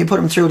 And when you put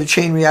them through the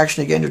chain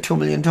reaction again, they're 2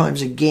 million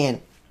times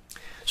again.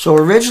 So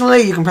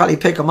originally, you can probably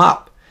pick them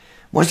up.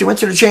 Once you went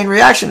through the chain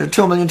reaction, they're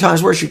 2 million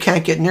times worse. You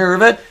can't get near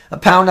of it. A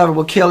pound of it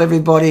will kill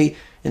everybody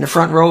in the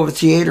front row of a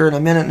theater in a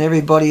minute and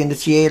everybody in the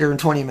theater in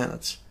 20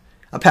 minutes.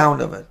 A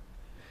pound of it.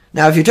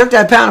 Now, if you took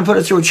that pound and put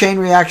it through a chain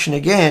reaction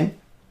again,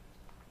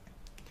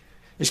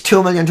 it's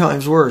 2 million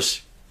times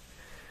worse.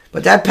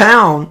 But that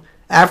pound,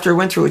 after it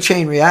went through a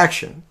chain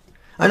reaction,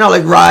 I know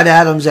like Rod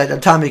Adams at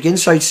Atomic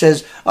Insight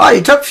says, oh,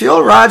 you took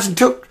fuel rods and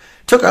took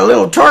a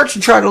little torch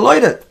and tried to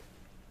light it.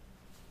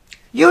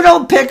 You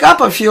don't pick up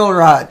a fuel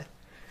rod.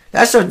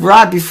 That's a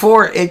rod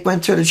before it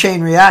went through the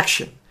chain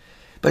reaction.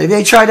 But if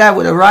they tried that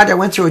with a rod that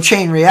went through a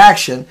chain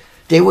reaction,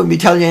 they wouldn't be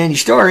telling you any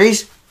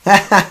stories.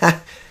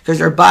 Because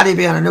their body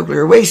be on a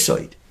nuclear waste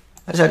site.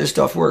 That's how this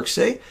stuff works,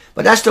 see?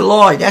 But that's the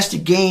lie. That's the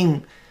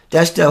game.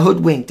 That's the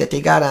hoodwink that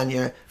they got on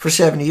you for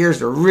 70 years.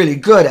 They're really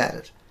good at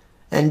it.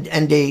 And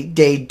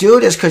they do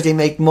this because they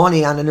make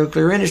money on the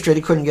nuclear industry.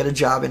 They couldn't get a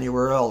job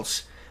anywhere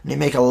else. And they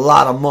make a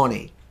lot of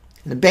money.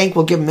 And the bank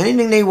will give them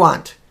anything they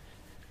want.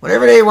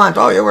 Whatever they want.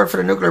 Oh, you work for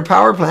the nuclear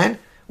power plant?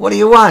 What do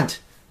you want?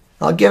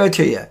 I'll give it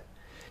to you.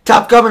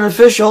 Top government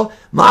official,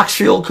 MOX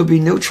fuel could be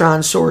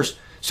neutron source.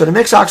 So the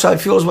mixed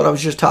oxide fuel is what I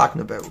was just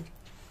talking about.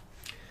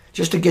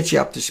 Just to get you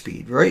up to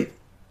speed, right?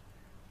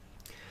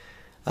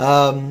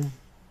 Only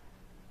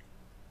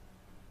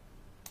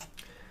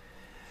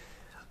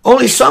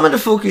some of the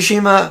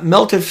Fukushima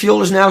melted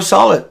fuel is now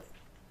solid.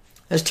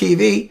 That's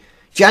TV.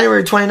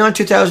 January 29,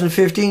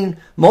 2015,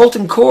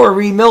 molten core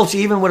remelts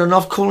even with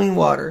enough cooling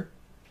water.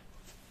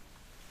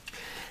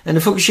 And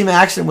the Fukushima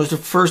accident was the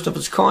first of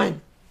its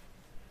kind.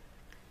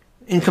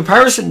 In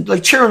comparison,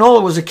 like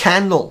Chernobyl was a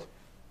candle.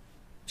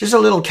 Just a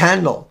little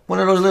candle. One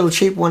of those little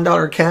cheap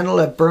 $1 candle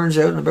that burns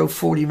out in about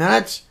 40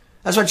 minutes.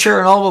 That's what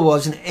Chernobyl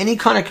was in any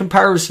kind of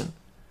comparison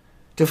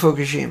to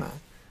Fukushima.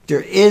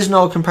 There is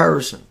no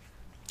comparison.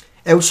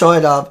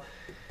 Outside of,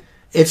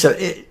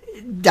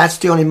 that's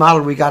the only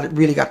model we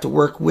really got to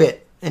work with.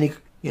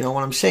 You know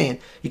what I'm saying?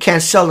 You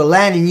can't sell the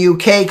land in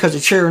UK because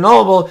of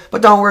Chernobyl,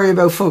 but don't worry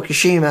about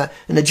Fukushima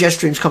and the jet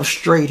streams come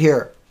straight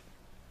here.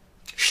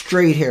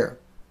 Straight here.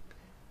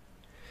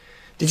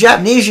 The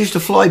Japanese used to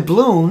fly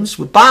balloons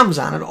with bombs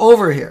on it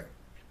over here.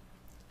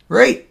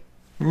 Right?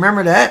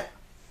 Remember that?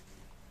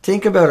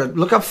 Think about it.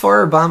 Look up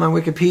firebomb on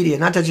Wikipedia.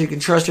 Not that you can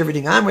trust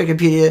everything on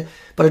Wikipedia,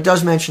 but it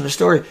does mention the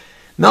story.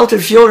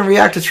 Melted fuel in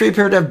reactor 3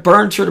 appeared to have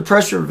burned through the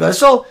pressure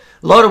vessel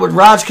loaded with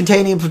rods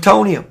containing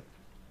plutonium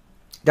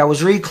that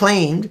was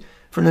reclaimed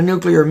from the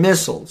nuclear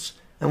missiles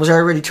and was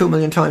already 2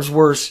 million times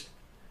worse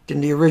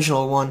than the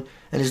original one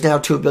and is now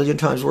 2 billion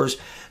times worse.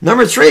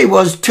 Number 3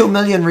 was 2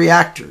 million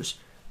reactors,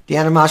 the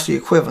animosity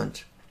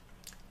equivalent,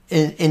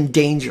 in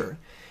danger.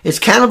 It's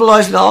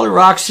cannibalizing all the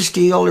rocks, the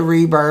steel, the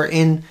rebar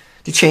in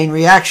the chain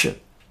reaction.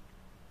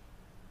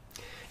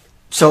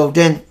 So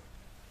then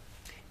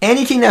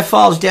anything that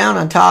falls down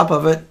on top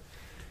of it,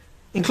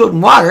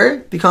 including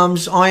water,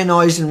 becomes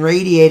ionized and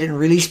radiated and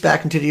released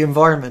back into the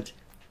environment.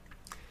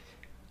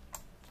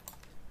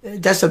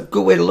 That's a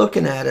good way of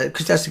looking at it,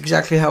 because that's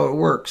exactly how it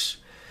works.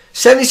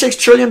 76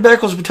 trillion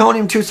becquerels of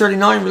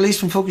plutonium-239 released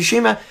from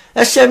Fukushima.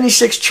 That's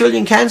 76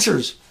 trillion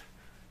cancers.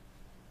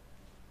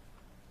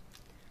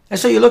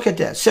 That's how you look at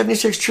that.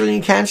 76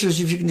 trillion cancers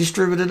if you can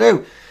distribute it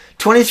out.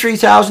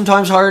 23,000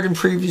 times higher than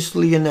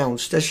previously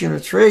announced. That's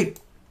Unit 3.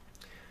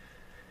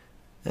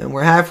 And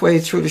we're halfway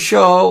through the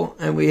show,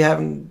 and we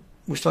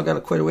still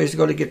got quite a ways to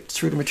go to get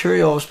through the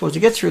material I was supposed to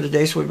get through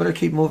today, so we better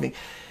keep moving.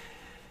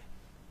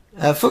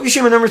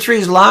 Fukushima number 3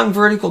 is long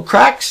vertical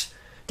cracks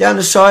down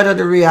the side of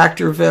the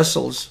reactor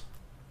vessels.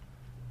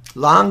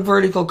 Long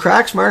vertical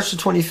cracks, March the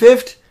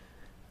 25th,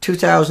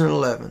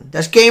 2011.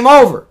 That's game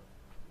over.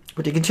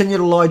 But they continue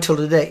to lie till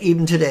today,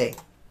 even today.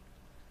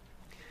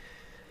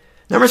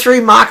 Number 3,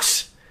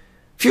 MOX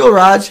fuel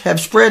rods have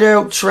spread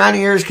out,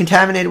 surrounding areas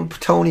contaminated with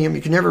plutonium.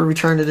 You can never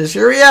return to this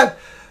area.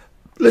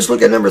 Let's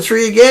look at number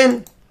 3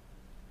 again.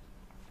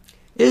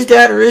 Is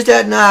that or is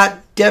that not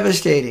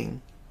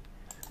devastating?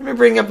 Let me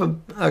bring up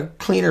a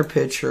cleaner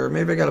picture.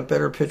 Maybe I got a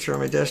better picture on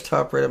my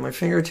desktop right at my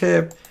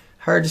fingertip.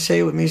 Hard to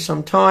say with me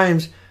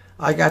sometimes.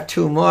 I got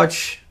too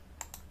much.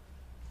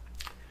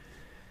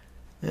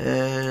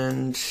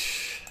 And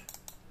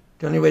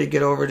the only way to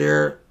get over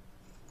there.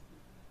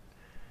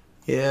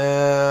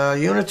 Yeah,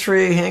 Unit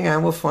 3. Hang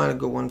on, we'll find a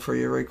good one for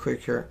you right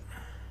quick here.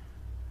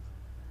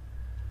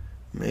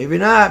 Maybe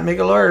not. Make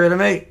a lawyer out of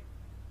me.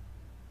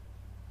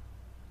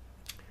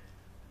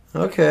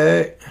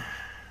 Okay.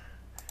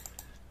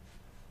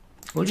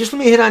 Well, just let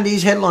me hit on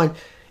these headlines.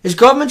 Is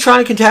government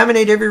trying to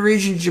contaminate every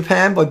region of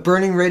Japan by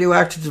burning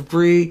radioactive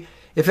debris?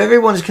 If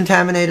everyone is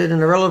contaminated in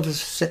a relative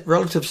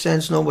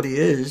sense, nobody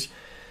is.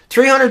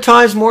 300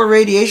 times more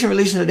radiation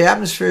released into the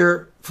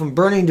atmosphere from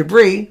burning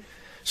debris.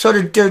 So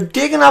they're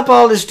digging up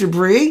all this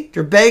debris.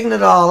 They're bagging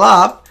it all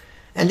up.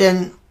 And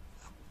then,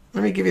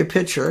 let me give you a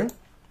picture. And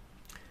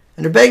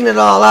they're bagging it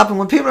all up. And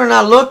when people are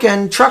not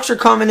looking, trucks are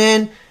coming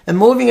in and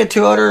moving it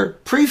to other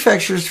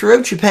prefectures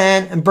throughout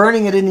Japan and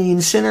burning it in the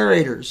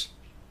incinerators.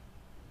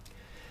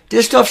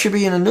 This stuff should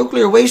be in a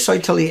nuclear waste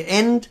site till the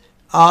end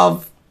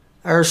of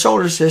our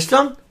solar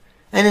system.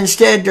 And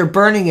instead, they're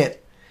burning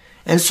it.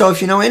 And so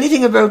if you know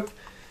anything about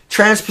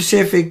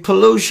Trans-Pacific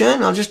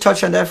pollution, I'll just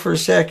touch on that for a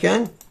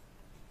second.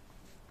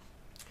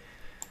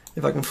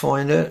 If I can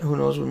find it, who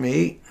knows with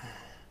me.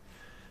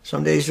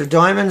 Some days they're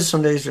diamonds,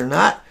 some days they're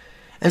not.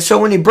 And so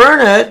when you burn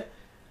it,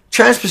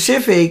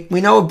 Trans-Pacific, we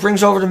know it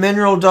brings over the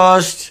mineral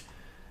dust.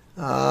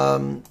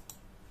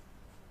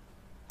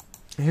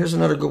 Here's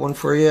another good one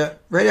for you.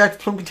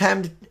 Radioactive plume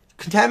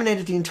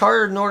contaminated the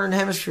entire northern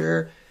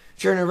hemisphere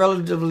during a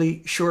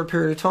relatively short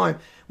period of time.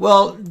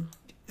 Well,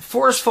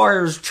 forest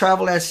fires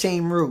travel that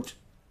same route,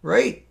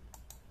 right?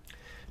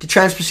 The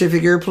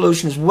Trans-Pacific air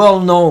pollution is well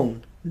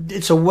known.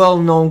 It's a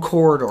well-known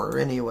corridor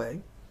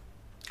anyway.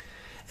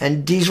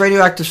 And these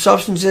radioactive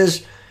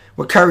substances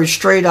were carried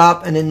straight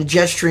up, and then the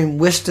jet stream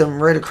whisked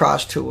them right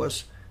across to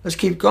us. Let's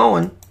keep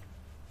going.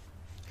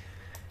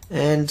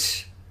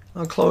 And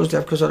I'll close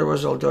that because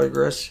otherwise I'll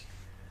digress.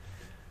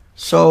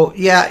 So,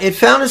 yeah, it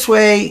found its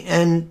way,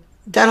 and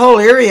that whole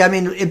area, I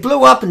mean, it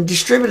blew up and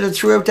distributed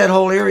throughout that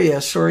whole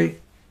area. Sorry.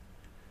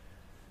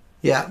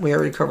 Yeah, we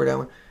already covered that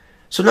one.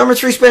 So number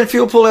 3, spent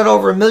fuel pool at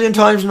over 1 million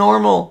times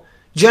normal,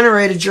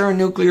 generated during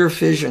nuclear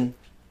fission.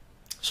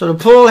 So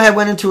the pool had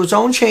went into its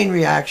own chain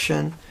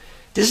reaction.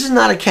 This is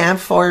not a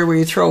campfire where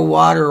you throw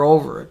water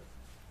over it.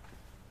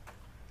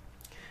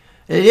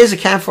 It is a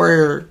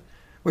campfire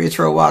where you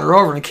throw water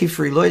over and it keeps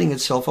relighting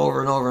itself over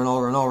and over and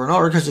over and over and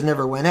over because it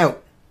never went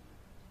out.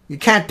 You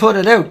can't put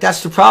it out.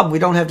 That's the problem. We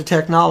don't have the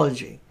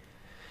technology.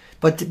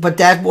 But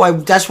that's why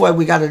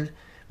we gotta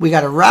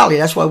rally.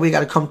 That's why we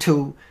gotta come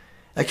to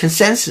a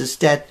consensus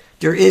that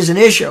there is an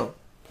issue.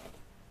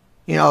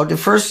 You know, the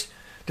first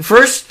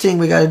thing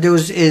we gotta do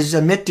is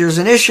admit there's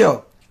an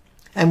issue.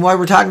 And why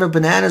we're talking about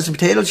bananas and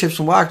potato chips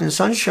and walking in the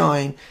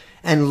sunshine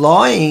and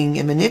lying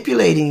and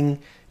manipulating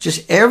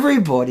just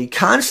everybody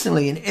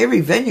constantly in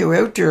every venue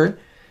out there,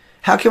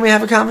 how can we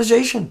have a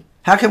conversation?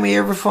 How can we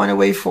ever find a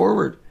way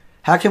forward?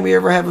 How can we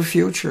ever have a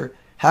future?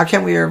 How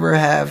can we ever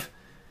have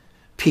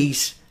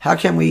peace? How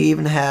can we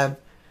even have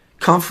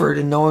comfort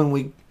in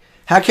knowing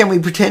how can we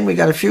pretend we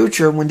got a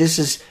future when this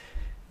is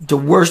the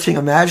worst thing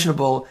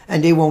imaginable,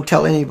 and they won't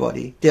tell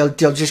anybody. They'll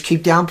just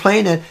keep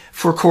downplaying it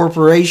for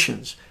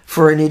corporations,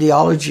 for an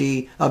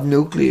ideology of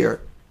nuclear.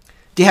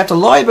 They have to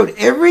lie about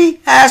every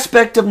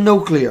aspect of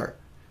nuclear.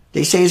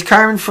 They say it's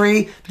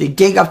carbon-free, but they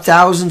dig up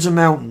thousands of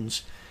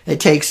mountains. It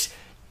takes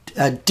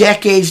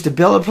decades to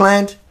build a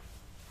plant.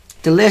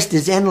 The list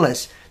is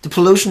endless. The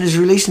pollution is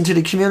released into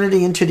the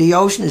community, into the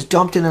ocean, is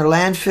dumped in our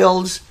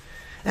landfills.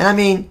 And I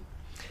mean,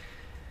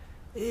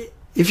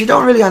 if you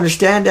don't really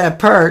understand that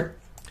part,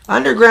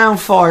 underground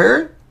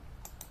fire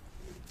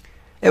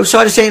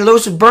outside of St.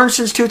 Louis has burned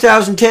since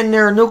 2010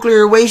 near a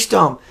nuclear waste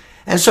dump.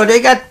 And so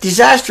they got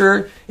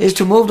disaster is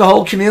to move the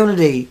whole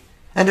community.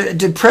 And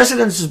the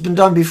precedence has been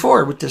done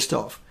before with this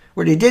stuff,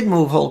 where they did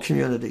move whole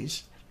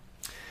communities.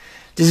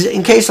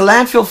 In case a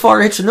landfill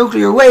fire hits a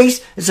nuclear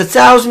waste, it's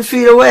 1,000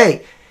 feet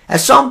away.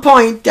 At some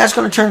point, that's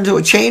going to turn into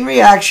a chain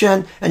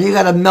reaction, and you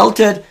got to melt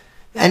it.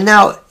 And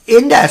now,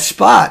 in that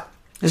spot,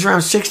 there's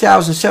around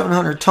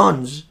 6,700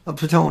 tons of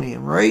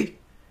plutonium, right?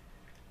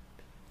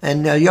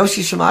 And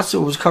Yoshi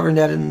Shimatsu was covering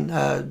that in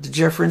the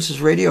Jeff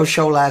Rince's radio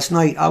show last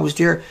night. I was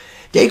there.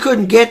 They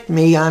couldn't get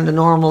me on the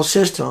normal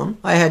system.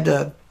 I ended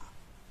up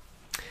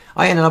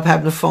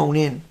having to phone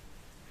in.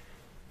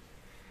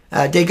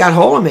 They got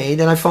hold of me,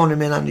 then I phoned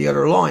them in on the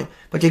other line.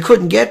 But they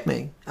couldn't get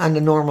me on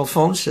the normal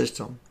phone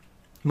system.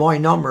 My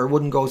number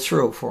wouldn't go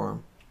through for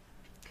them.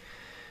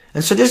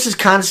 And so this is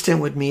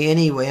constant with me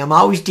anyway. I'm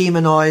always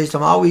demonized.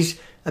 I'm always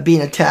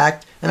being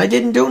attacked. And I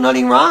didn't do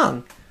nothing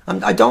wrong.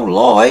 I don't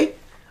lie.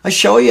 I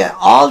show you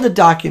all the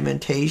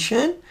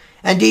documentation.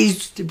 And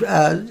these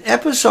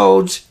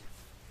episodes,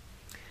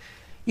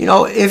 you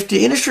know, if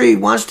the industry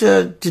wants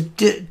to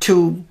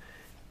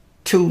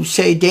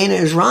say Dana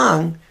is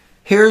wrong,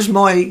 here's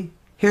my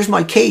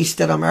case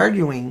that I'm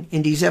arguing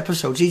in these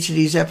episodes. Each of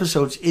these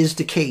episodes is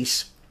the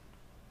case.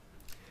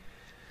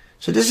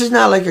 So this is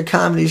not like a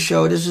comedy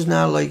show. This is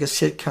not like a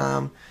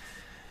sitcom.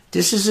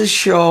 This is a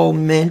show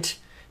meant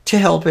to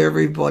help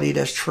everybody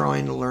that's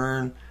trying to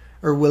learn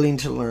or willing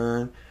to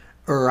learn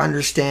or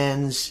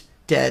understands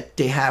that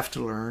they have to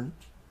learn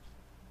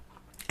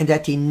and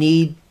that they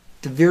need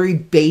the very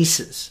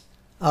basis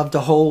of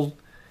the whole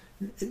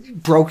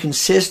broken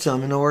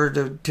system in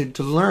order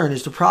to learn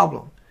is the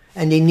problem.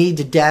 And they need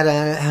the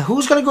data.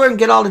 Who's going to go out and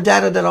get all the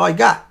data that I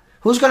got?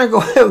 Who's going to go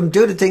out and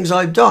do the things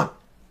I've done?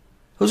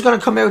 Who's going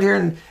to come out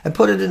here and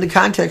put it into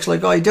context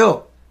like I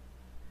do?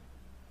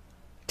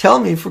 Tell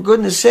me, for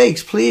goodness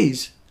sakes,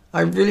 please.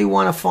 I really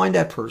want to find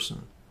that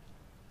person.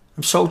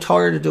 I'm so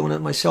tired of doing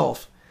it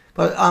myself.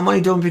 But I'm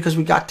only doing it because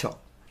we got to.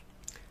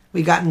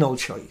 We got no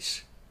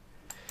choice.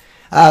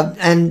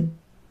 And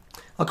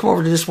I'll come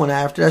over to this one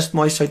after. That's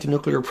my site,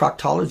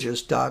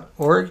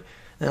 thenuclearproctologist.org.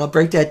 And I'll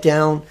break that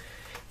down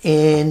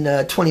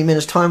in 20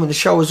 minutes' time. When the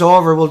show is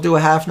over, we'll do a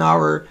half an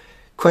hour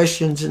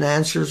questions and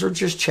answers or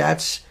just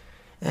chats.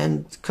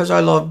 And because I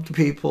love the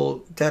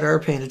people that are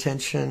paying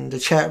attention, the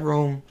chat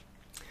room,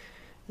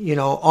 you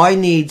know, I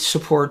need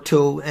support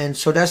too. And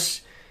so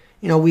that's,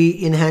 you know,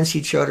 we enhance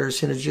each other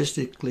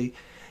synergistically.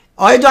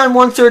 Iodine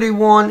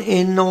 131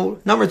 in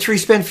number 3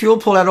 spent fuel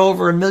pull at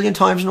over 1 million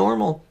times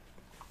normal.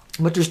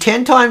 But there's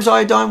 10 times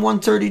iodine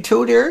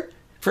 132 there.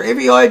 For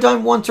every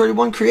iodine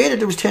 131 created,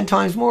 there was 10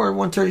 times more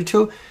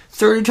 132.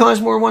 30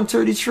 times more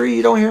 133.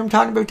 You don't hear him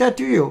talking about that,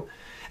 do you?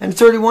 And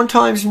 31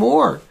 times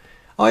more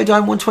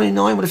iodine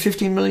 129 with a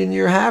 15 million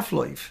year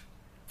half-life.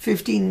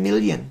 15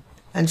 million.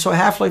 And so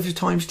half-life is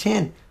times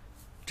 10.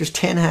 There's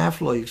 10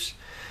 half-lives.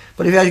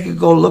 But if you could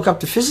go look up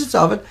the physics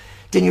of it,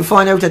 then you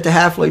find out that the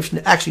half-lives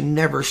actually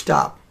never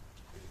stop.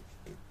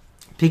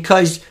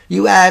 Because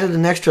you added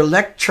an extra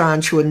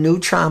electron to a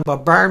neutron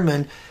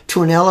bombardment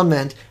to an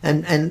element,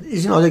 and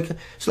you know,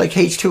 it's like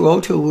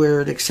H2O2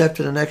 where it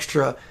accepted an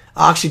extra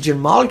oxygen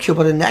molecule,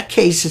 but in that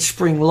case it's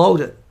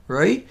spring-loaded,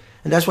 right?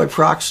 And that's why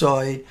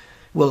peroxide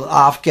will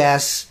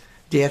off-gas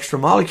the extra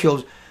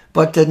molecules.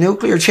 But the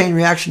nuclear chain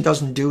reaction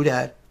doesn't do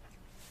that.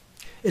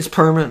 It's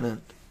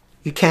permanent.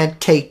 You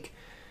can't take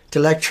the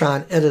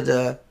electron out of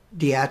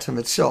the atom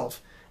itself.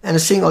 And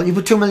you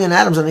put 2 million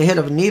atoms on the head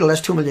of a needle,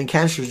 that's 2 million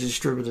cancers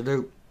distributed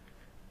out.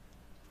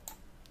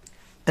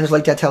 And it's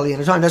like that till the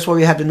end of time. That's why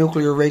we have the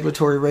nuclear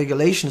regulatory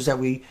regulations that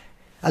we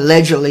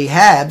allegedly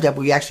have, that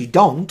we actually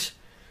don't.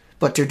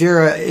 But they're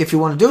there, if you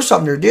want to do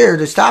something, they're there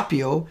to stop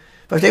you.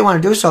 But if they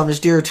want to do something, it's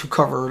there to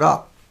cover it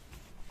up.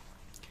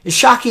 It's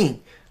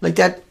shocking. Like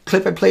that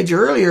clip I played you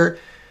earlier,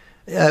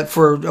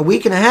 for a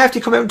week and a half, they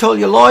come out and told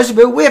you lies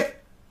about WIP.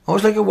 I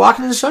was like a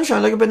walking in the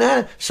sunshine, like a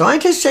banana.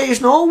 Scientists say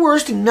it's no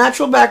worse than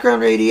natural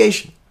background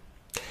radiation.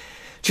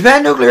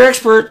 Japan nuclear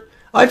expert,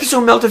 I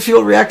presume melted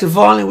fuel reacted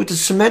violently with the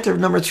cement of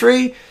number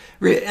 3.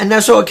 And now,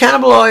 so it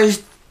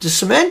cannibalized the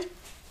cement.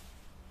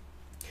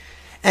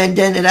 And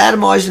then it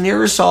atomized and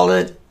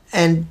aerosoled it.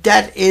 And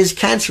that is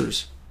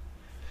cancers.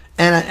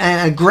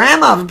 And a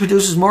gram of it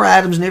produces more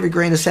atoms than every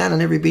grain of sand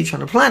on every beach on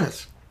the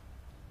planet.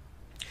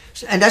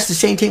 And that's the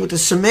same thing with the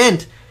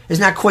cement. It's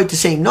not quite the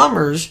same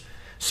numbers.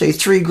 Say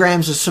 3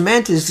 grams of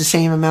cement is the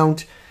same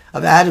amount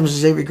of atoms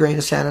as every grain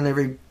of sand on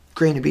every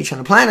grain of beach on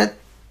the planet.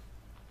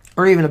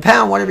 Or even a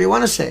pound, whatever you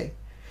want to say.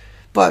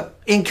 But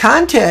in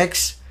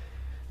context,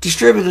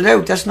 distributed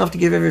out, that's enough to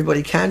give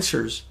everybody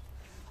cancers.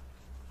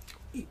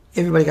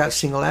 Everybody got a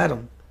single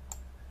atom.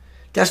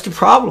 That's the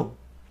problem.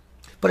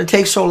 But it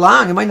takes so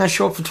long. It might not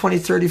show up for 20,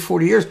 30,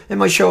 40 years. It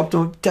might show up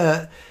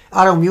to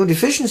autoimmune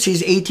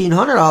deficiencies,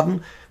 1,800 of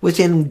them,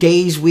 within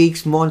days,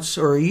 weeks, months,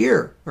 or a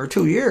year, or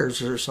 2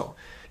 years or so.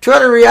 2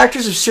 other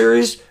reactors of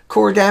serious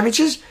core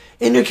damages,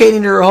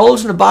 indicating there are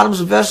holes in the bottoms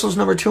of vessels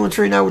number 2 and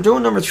 3. Now we're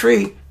doing number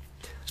 3.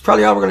 It's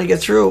probably all we're going to get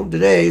through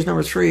today is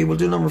number 3. We'll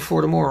do number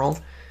 4 tomorrow.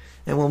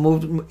 And we'll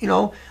move,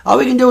 all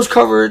we can do is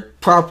cover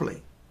it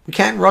properly. We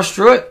can't rush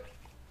through it.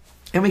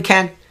 And we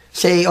can't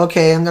say,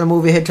 okay, I'm going to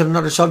move ahead to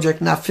another subject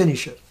and not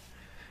finish it.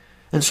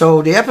 And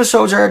so the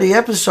episodes are the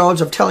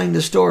episodes of telling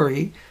the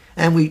story.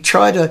 And we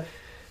try to,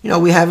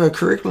 we have a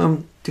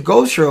curriculum to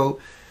go through.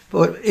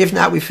 But if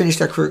not, we finish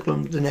that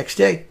curriculum the next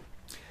day.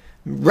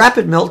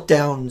 Rapid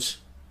meltdowns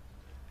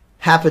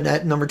happened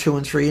at number 2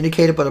 and 3,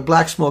 indicated by the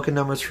black smoke in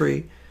number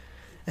 3.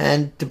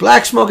 And the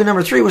black smoke in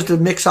number 3 was the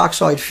mixed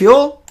oxide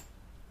fuel.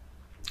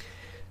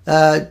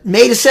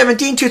 May the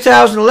 17th,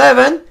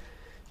 2011,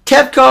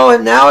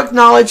 TEPCO now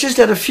acknowledges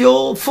that a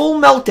fuel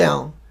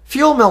meltdown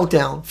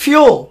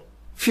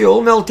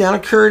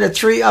occurred at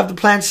 3 of the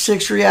plant's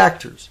 6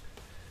 reactors.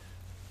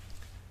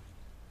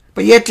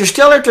 But yet they're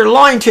still out there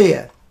lying to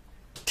you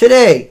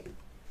today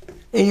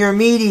in your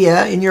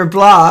media, in your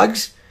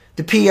blogs,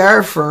 the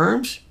PR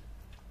firms.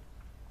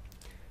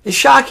 It's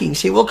shocking.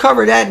 See, we'll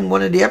cover that in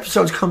one of the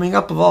episodes coming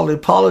up of all the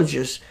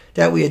apologists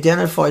that we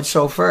identified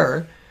so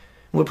far.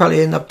 We'll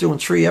probably end up doing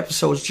 3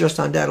 episodes just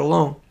on that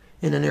alone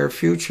in the near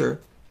future.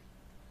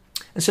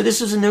 And so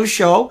this is a new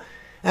show,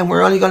 and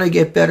we're only going to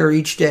get better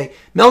each day.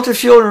 Melted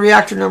fuel in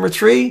reactor number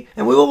 3,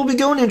 and we will be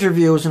doing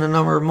interviews in a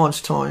number of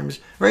months' times.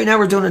 Right now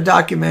we're doing a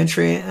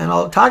documentary, and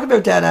I'll talk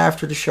about that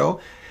after the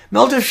show.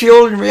 Melted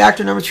fuel in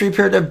reactor number 3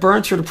 appeared to have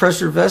burned through the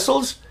pressure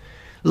vessels,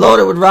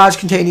 loaded with rods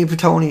containing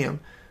plutonium.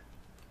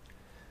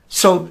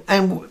 So,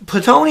 and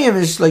plutonium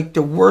is like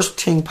the worst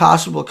thing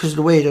possible because of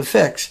the way it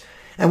affects.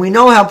 And we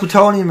know how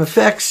plutonium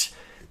affects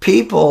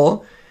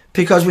people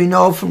because we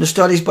know from the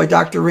studies by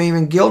Dr.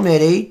 Raymond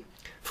Gilmedy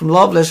from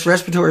Loveless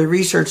Respiratory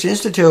Research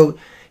Institute.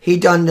 He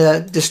done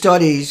the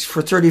studies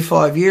for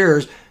 35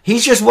 years.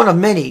 He's just one of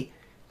many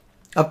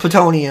of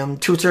plutonium,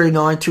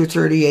 239,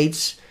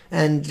 238s,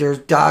 and their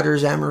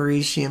daughters,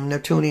 americium,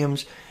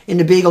 neptuniums, in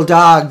the beagle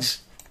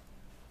dogs,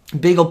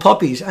 beagle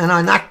puppies. And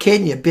I'm not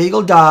kidding you,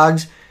 beagle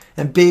dogs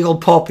and beagle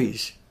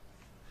puppies.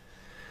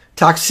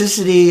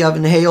 Toxicity of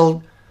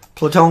inhaled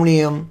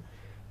plutonium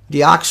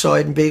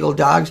dioxide in beagle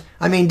dogs.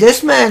 I mean,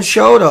 this man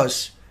showed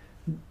us,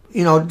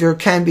 there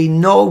can be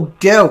no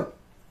doubt.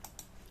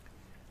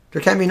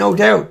 There can be no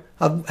doubt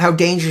of how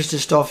dangerous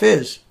this stuff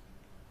is.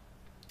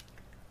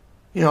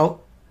 I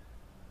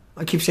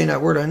keep saying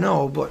that word, I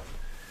know, but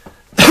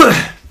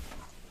because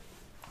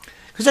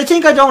I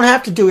think I don't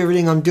have to do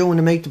everything I'm doing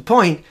to make the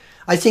point.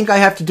 I think I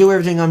have to do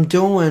everything I'm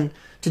doing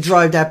to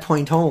drive that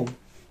point home.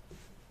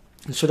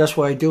 And so that's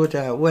why I do it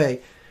that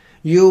way.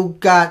 You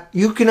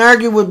can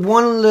argue with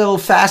one little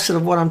facet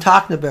of what I'm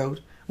talking about,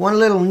 one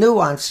little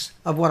nuance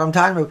of what I'm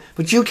talking about,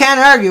 but you can't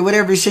argue with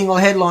every single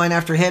headline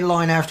after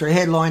headline after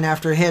headline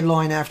after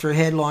headline after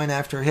headline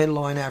after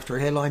headline after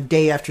headline,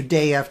 day after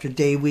day after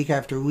day, week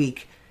after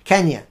week.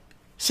 Can you?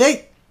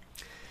 See?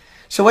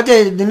 So what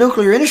the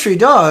nuclear industry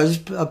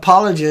does,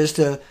 apologists,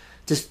 the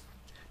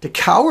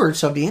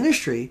cowards of the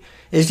industry,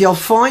 is they'll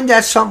find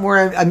that something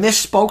where I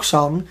misspoke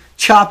something,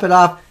 chop it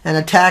up, and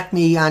attack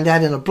me on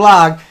that in a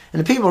blog,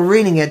 and the people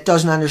reading it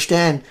doesn't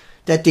understand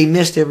that they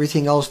missed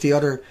everything else, the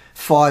other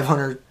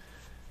 500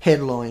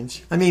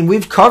 headlines. I mean,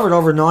 we've covered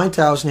over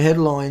 9,000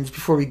 headlines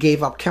before we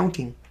gave up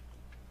counting.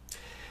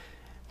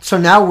 So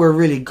now we're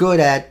really good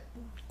at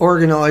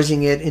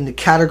organizing it, into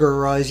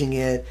categorizing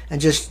it,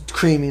 and just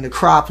creaming the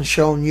crop and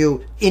showing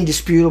you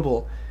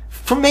indisputable.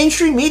 From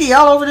mainstream media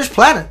all over this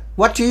planet.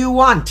 What do you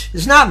want?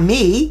 It's not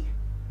me.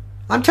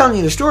 I'm telling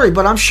you the story,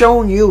 but I'm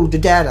showing you the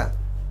data.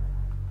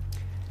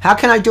 How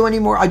can I do any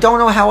more? I don't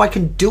know how I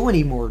can do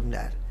any more than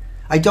that.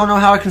 I don't know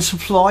how I can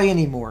supply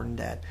any more than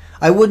that.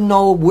 I wouldn't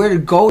know where to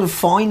go to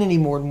find any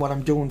more than what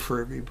I'm doing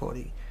for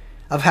everybody.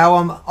 Of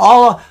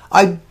how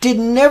I did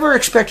never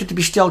expect it to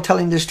be still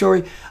telling this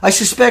story. I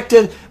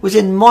suspected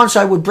within months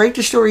I would break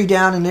the story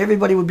down and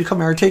everybody would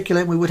become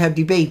articulate and we would have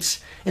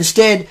debates.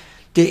 Instead,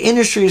 the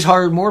industry has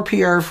hired more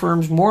PR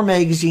firms, more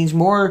magazines,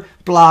 more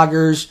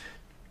bloggers,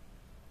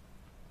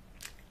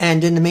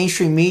 and then the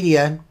mainstream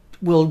media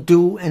will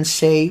do and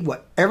say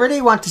whatever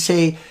they want to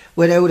say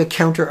without a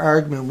counter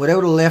argument,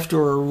 without a left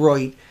or a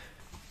right.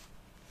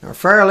 Or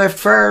far left,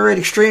 far right,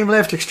 extreme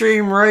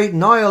right,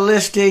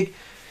 nihilistic,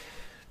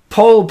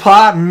 Pol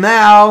Pot,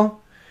 Mao,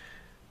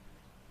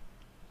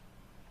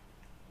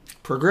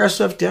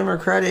 progressive,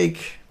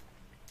 democratic.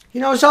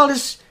 It's all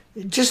this,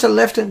 just a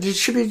left, and there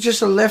should be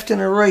just a left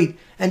and a right.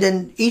 And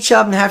then each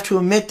of them have to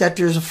admit that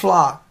there's a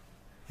flaw.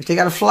 If they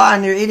got a flaw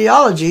in their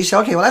ideology, say,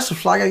 okay, well, that's a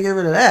flaw, I got to get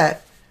rid of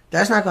that.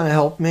 That's not going to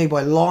help me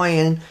by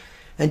lying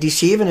and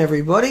deceiving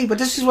everybody, but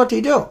this is what they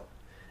do.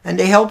 And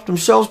they help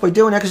themselves by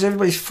doing that because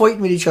everybody's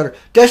fighting with each other.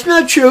 That's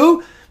not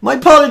true. My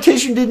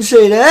politician didn't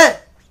say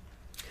that.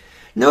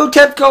 New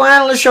TEPCO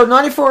analysts showed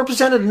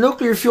 94% of the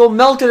nuclear fuel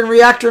melted in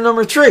reactor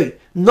number 3.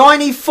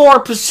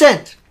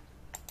 94%.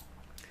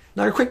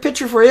 Another quick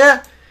picture for you.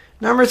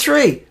 Number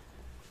 3.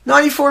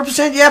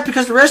 94%, yeah,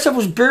 because the rest of it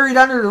was buried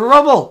under the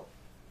rubble.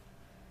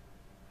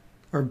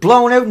 Or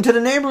blown out into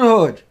the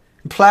neighborhood.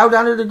 And plowed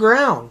under the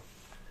ground.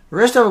 The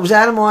rest of it was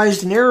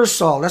atomized in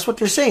aerosol. That's what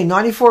they're saying.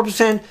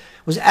 94%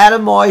 was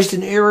atomized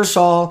in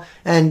aerosol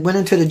and went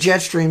into the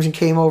jet streams and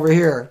came over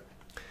here.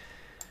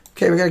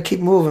 Okay, we got to keep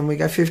moving. We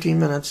got 15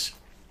 minutes.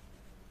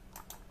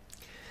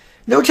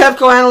 New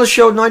TEPCO analysts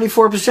showed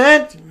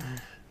 94%.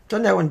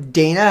 Done that one,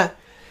 Dana.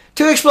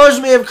 2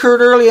 explosions may have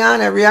occurred early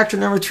on at reactor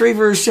number 3,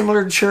 very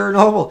similar to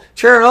Chernobyl.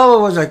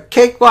 Chernobyl was a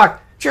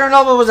cakewalk.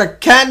 Chernobyl was a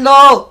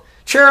candle.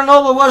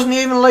 Chernobyl wasn't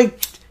even like...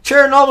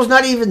 Chernobyl's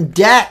not even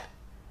that.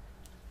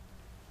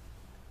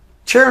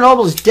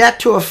 Chernobyl's death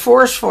to a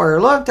forest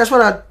fire. Look, that's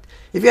what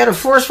if you had a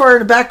forest fire in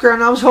the background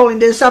and I was holding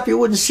this up, you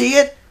wouldn't see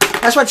it.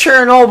 That's what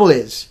Chernobyl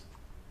is.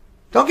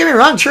 Don't get me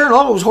wrong,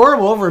 Chernobyl was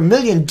horrible, over 1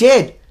 million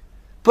dead.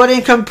 But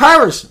in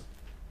comparison,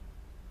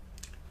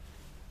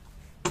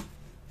 you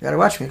gotta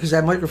watch me because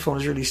that microphone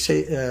is really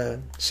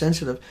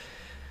sensitive.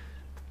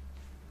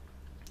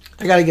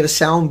 I gotta get a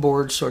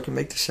soundboard so I can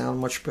make the sound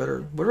much better.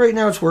 But right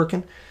now it's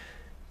working.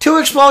 2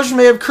 explosions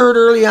may have occurred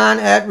early on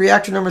at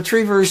reactor number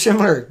 3, very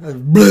similar.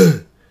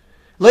 Blah.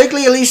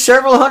 Likely at least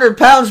several hundred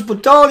pounds of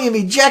plutonium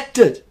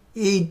ejected.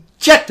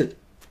 Ejected.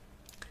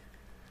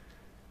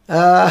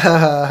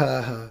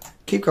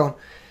 Keep going.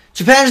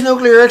 Japan's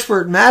nuclear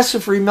expert,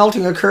 massive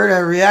remelting occurred at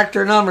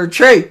reactor number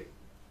 3.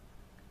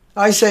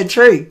 I said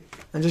 3.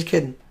 I'm just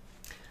kidding.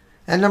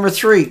 And number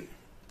 3.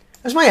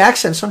 That's my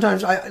accent.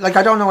 Sometimes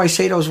I don't know I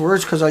say those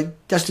words because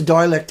that's the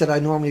dialect that I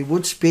normally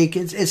would speak.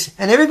 And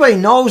everybody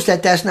knows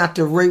that that's not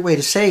the right way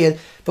to say it,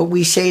 but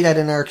we say that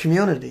in our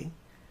community.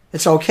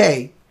 It's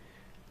okay.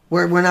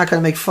 We're not going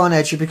to make fun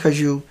at you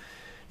because you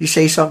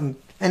say something.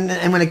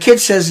 And when a kid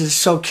says it's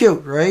so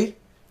cute, right?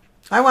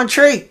 I want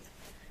treat.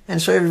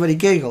 And so everybody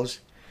giggles.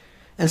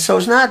 And so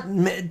it's not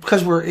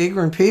because we're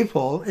ignorant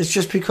people. It's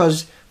just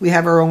because we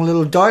have our own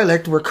little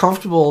dialect. We're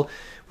comfortable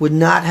with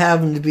not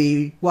having to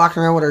be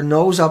walking around with our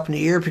nose up in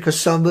the air because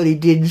somebody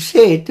didn't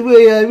say it the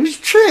way I was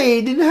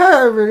trained in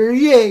Harvard or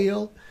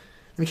Yale.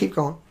 Let me keep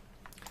going.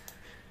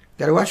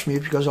 Got to watch me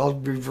because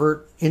I'll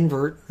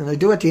invert. And I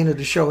do at the end of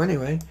the show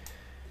anyway.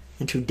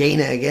 Into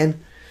Dana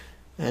again,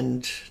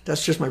 and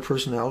that's just my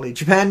personality.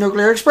 Japan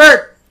nuclear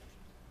expert.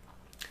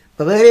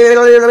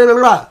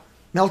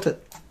 Melted.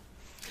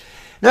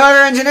 Another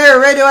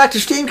engineer,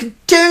 radioactive steam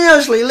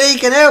continuously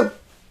leaking out.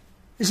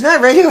 It's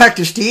not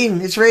radioactive steam,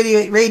 it's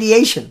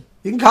radiation.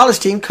 You can call it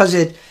steam because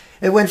it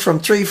went from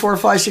 3, 4,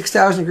 5,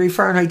 6,000 degree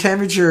Fahrenheit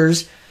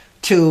temperatures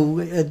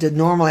to the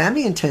normal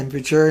ambient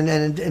temperature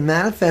and it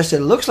manifested.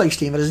 It looks like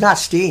steam, but it's not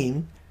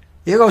steam.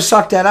 You go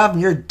suck that up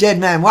and you're a dead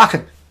man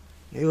walking.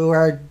 You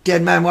are a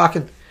dead man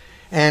walking.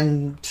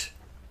 And,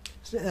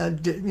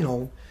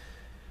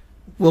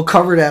 we'll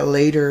cover that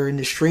later in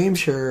the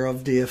streams here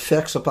of the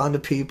effects upon the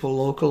people,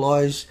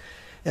 localized.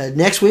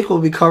 Next week we'll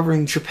be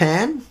covering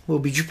Japan. Will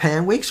be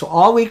Japan week. So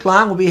all week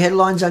long will be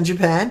headlines on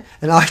Japan.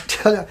 And I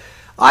tell you,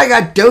 I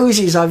got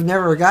doozies I've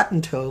never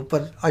gotten to,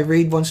 but I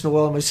read once in a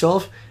while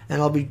myself, and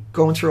I'll be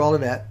going through all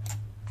of that.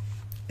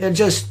 It's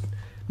just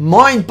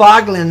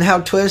mind-boggling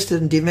how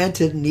twisted and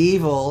demented and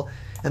evil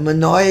and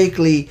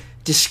maniacally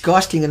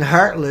disgusting and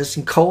heartless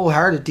and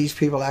cold-hearted these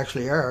people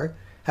actually are,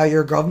 how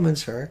your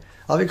governments are.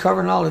 I'll be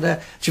covering all of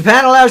that.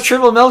 Japan allows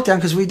triple meltdown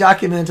because we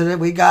documented it.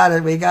 We got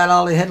it. We got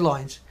all the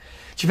headlines.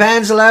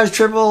 Japan allows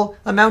triple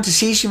amount of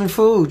cesium in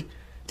food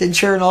than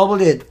Chernobyl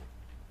did.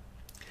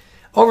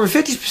 Over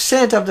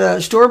 50% of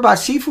the store-bought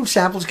seafood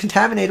samples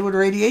contaminated with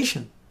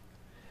radiation.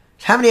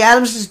 How many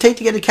atoms does it take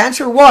to get a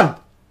cancer? 1.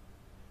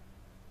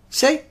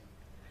 See?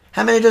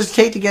 How many does it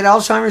take to get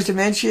Alzheimer's,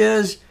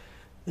 dementias,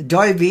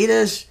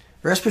 diabetes,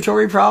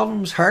 respiratory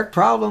problems, heart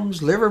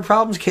problems, liver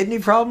problems, kidney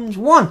problems?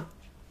 1.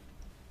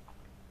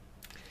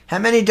 How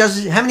many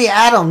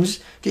atoms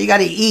do you got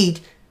to eat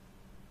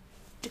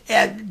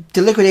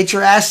to liquidate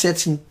your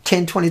assets in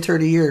 10, 20,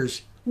 30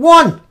 years?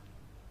 1.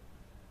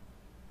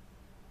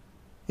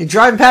 You're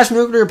driving past a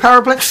nuclear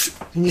power plant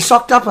and you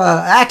sucked up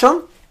an atom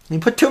and you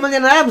put 2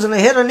 million atoms in a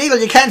hit or needle.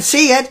 You can't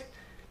see it.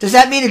 Does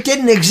that mean it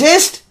didn't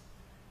exist?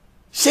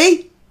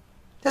 See?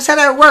 That's how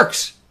that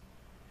works.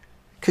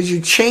 Because you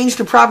change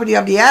the property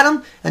of the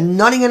atom, and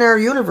nothing in our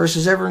universe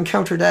has ever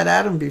encountered that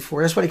atom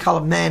before. That's why they call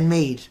it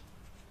man-made.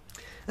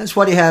 That's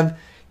why they have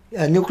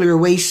nuclear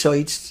waste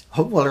sites.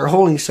 Well, they're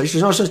holding sites.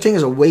 There's no such thing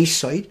as a waste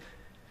site.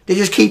 They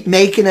just keep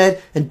making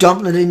it and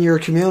dumping it in your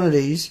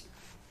communities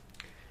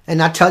and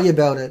not tell you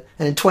about it.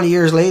 And then 20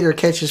 years later, it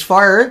catches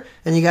fire,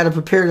 and you got to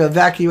prepare to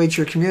evacuate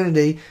your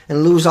community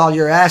and lose all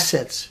your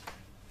assets.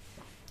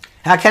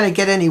 How can it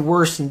get any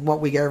worse than what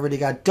we already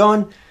got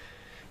done?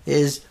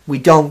 Is we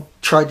don't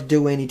try to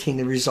do anything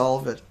to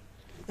resolve it.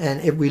 and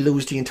if we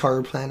lose the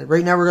entire planet.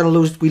 Right now we're going to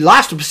lose, we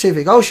lost the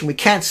Pacific Ocean. We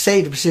can't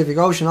save the Pacific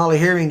Ocean. All the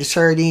herring, the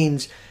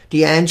sardines,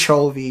 the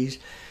anchovies,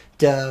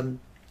 the,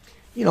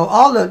 you know,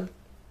 all the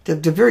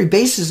very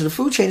basis of the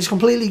food chain is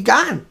completely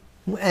gone.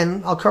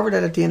 And I'll cover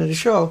that at the end of the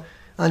show.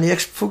 On the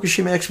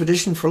Fukushima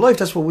Expedition for Life,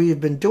 that's what we have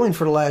been doing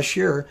for the last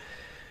year,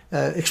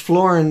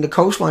 exploring the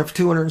coastline for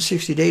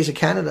 260 days of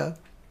Canada.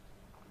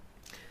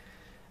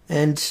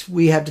 And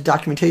we have the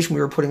documentation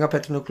we were putting up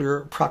at the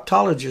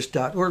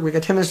nuclearproctologist.org. We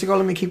got 10 minutes to go.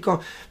 Let me keep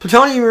going.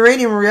 Plutonium,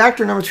 uranium,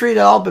 reactor number 3,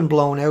 they've all been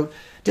blown out.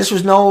 This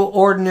was no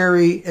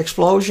ordinary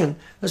explosion.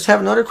 Let's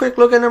have another quick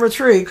look at number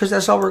 3, because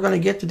that's all we're going to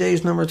get today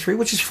is number 3,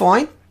 which is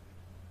fine.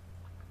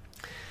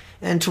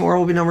 And tomorrow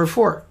will be number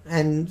 4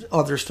 and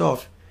other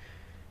stuff.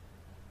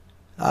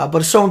 But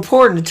it's so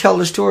important to tell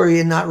the story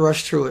and not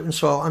rush through it. And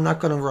so I'm not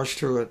going to rush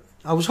through it.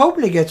 I was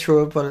hoping to get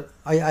through it, but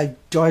I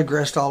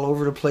digressed all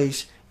over the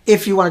place.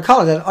 If you want to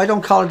call it that. I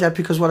don't call it that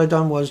because what I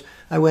done was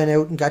I went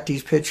out and got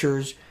these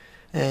pictures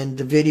and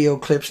the video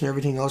clips and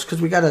everything else,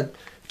 because we got to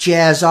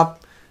jazz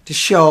up the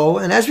show.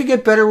 And as we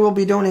get better, we'll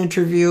be doing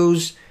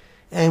interviews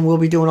and we'll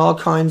be doing all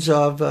kinds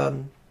of...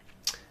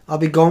 I'll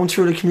be going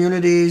through the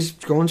communities,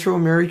 going through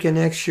America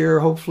next year,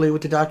 hopefully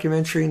with the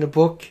documentary and the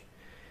book.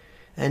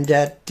 And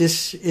that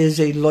this is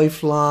a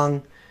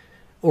lifelong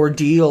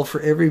ordeal for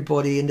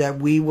everybody and that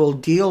we will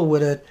deal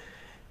with it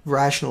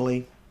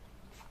rationally.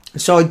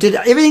 So did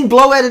everything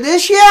blow out of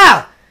this?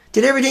 Yeah.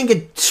 Did everything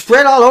get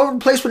spread all over the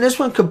place when this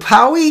one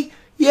kapowie?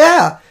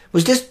 Yeah.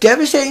 Was this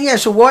devastating? Yeah.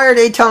 So why are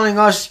they telling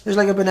us it's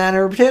like a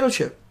banana or a potato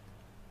chip?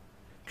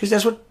 Because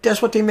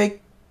that's what they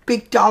make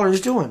big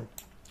dollars doing.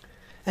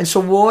 And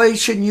so why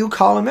shouldn't you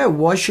call them out?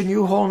 Why shouldn't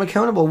you hold them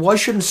accountable? Why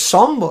shouldn't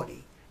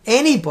somebody,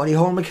 anybody,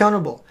 hold them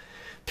accountable?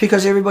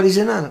 Because everybody's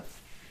in on it.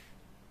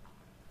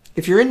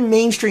 If you're in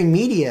mainstream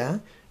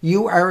media,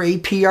 you are a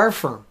PR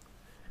firm.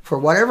 For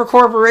whatever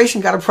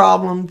corporation got a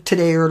problem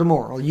today or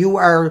tomorrow, you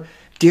are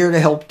there to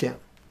help them.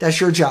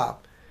 That's your job.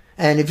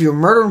 And if you're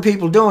murdering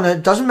people doing it,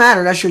 it doesn't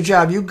matter. That's your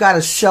job. You've got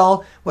to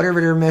sell whatever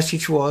their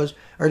message was,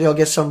 or they'll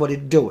get somebody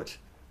to do it.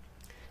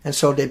 And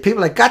so the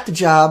people that got the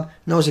job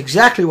knows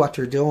exactly what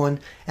they're doing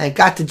and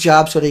got the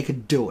job so they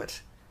could do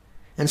it.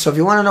 And so if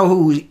you want to know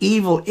who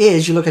evil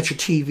is, you look at your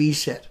TV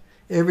set.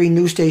 Every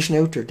news station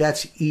out there,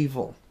 that's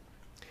evil.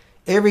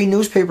 Every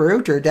newspaper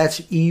out there,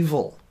 that's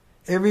evil.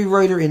 Every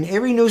writer in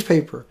every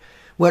newspaper,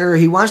 whether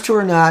he wants to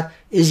or not,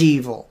 is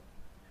evil.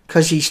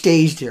 Because he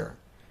stays there.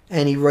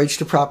 And he writes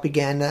the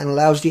propaganda and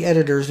allows the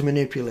editors to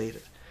manipulate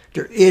it.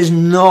 There is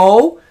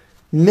no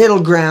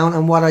middle ground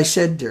on what I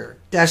said there.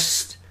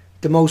 That's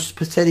the most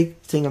pathetic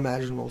thing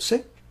imaginable.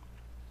 See?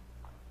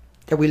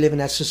 That we live in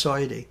that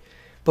society.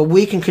 But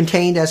we can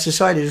contain that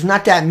society. There's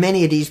not that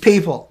many of these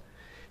people.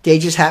 They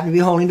just happen to be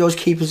holding those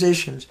key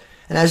positions.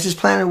 And as this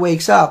planet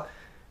wakes up,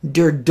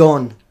 they're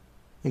done.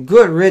 And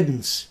good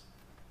riddance.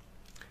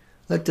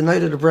 Let the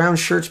night of the brown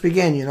shirts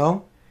begin, you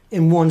know,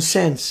 in one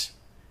sense.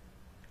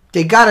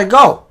 They gotta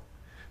go.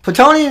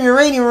 Plutonium,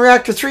 uranium,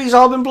 reactor 3 has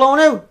all been blown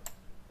out.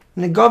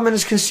 And the government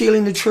is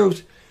concealing the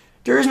truth.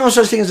 There is no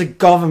such thing as a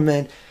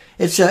government.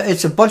 It's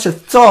a bunch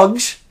of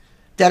thugs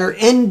that are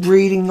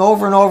inbreeding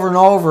over and over and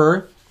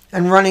over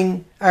and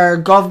running our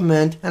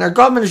government. And our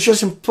government is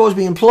just supposed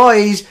to be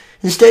employees.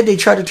 Instead, they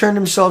try to turn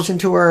themselves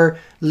into our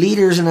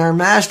leaders and our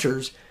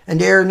masters. And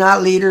they are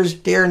not leaders.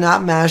 They are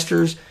not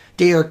masters.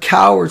 They are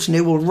cowards, and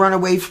they will run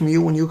away from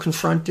you when you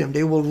confront them.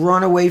 They will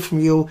run away from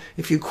you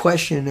if you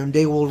question them.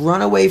 They will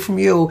run away from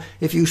you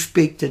if you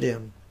speak to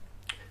them.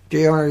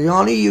 They are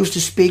only used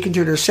to speaking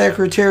to their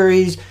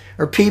secretaries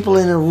or people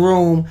in a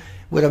room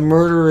with a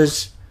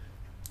murderous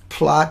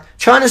plot.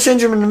 China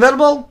syndrome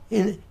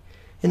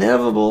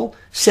inevitable,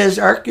 says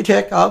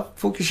architect of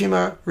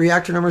Fukushima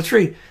Reactor number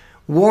 3.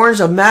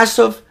 Warns of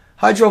massive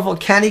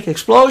hydrovolcanic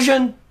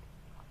explosion,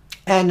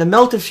 and the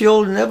melted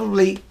fuel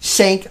inevitably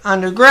sank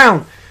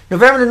underground.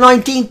 November the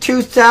 19th,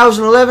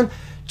 2011,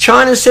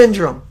 China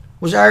syndrome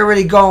was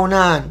already going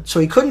on.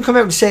 So he couldn't come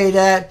out and say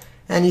that,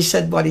 and he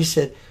said what he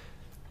said.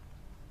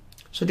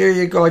 So there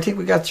you go. I think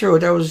we got through it.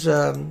 That was...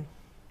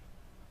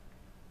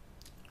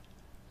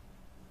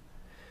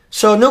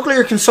 So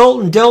nuclear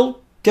consultant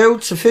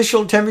doubts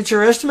official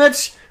temperature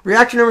estimates.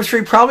 Reactor number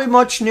 3 probably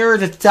much nearer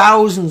to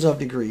thousands of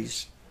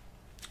degrees.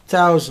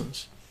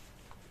 Thousands.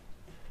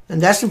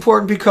 And that's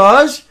important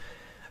because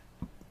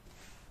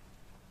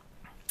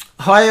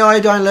high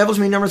iodine levels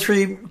mean number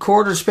 3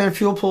 quarter spent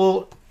fuel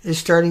pool is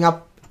starting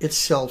up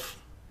itself.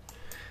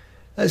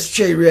 That's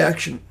J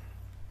reaction.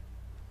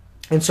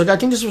 And so I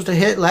think this was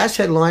the last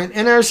headline.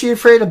 NRC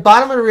afraid the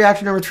bottom of the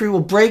reactor number 3 will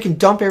break and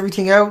dump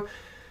everything out.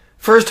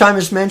 First time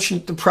it's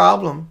mentioned the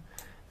problem.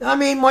 I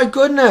mean, my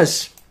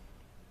goodness.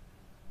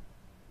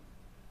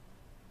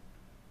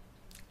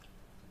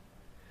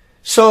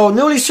 So,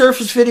 newly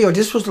surfaced video.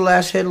 This was the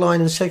last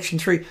headline in section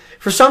 3.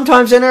 For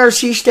sometimes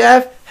NRC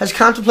staff has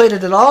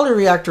contemplated that all the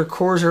reactor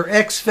cores are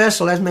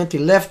ex-vessel. That meant they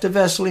left the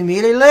vessel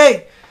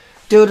immediately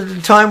due to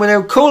the time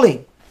without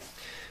cooling.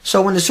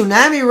 So when the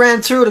tsunami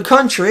ran through the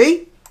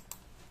country,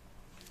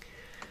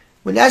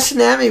 when that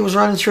tsunami was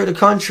running through the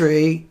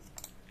country,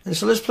 And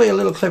so let's play a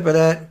little clip of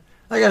that.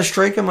 I got a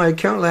strike on my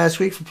account last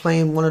week for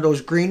playing one of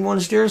those green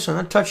ones there, so I'm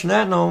not touching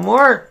that no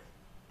more.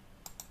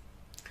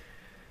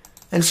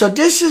 And so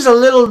this is a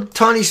little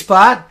tiny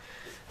spot,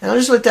 and I'll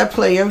just let that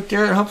play out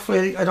there, and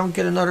hopefully I don't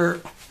get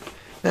another.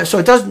 So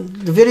it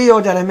doesn't. The video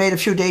that I made a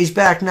few days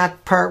back,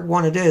 not part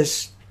one of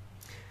this,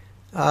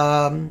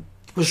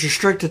 was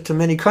restricted to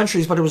many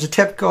countries, but it was a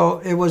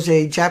TEPCO. It was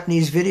a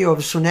Japanese video of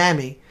a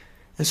tsunami,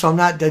 and so I'm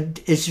not.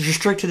 It's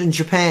restricted in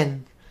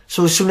Japan.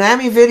 So a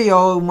tsunami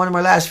video, one of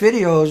my last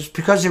videos,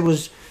 because it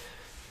was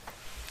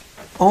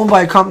owned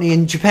by a company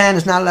in Japan,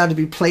 is not allowed to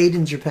be played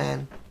in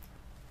Japan.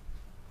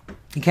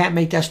 You can't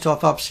make that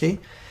stuff up, see?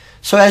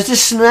 So as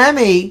this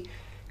tsunami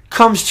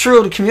comes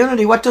through the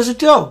community, what does it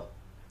do?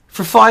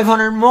 For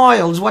 500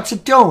 miles, what's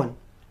it doing?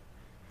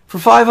 For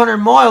 500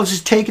 miles,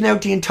 it's taking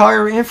out the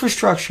entire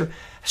infrastructure.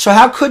 So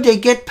how could they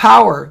get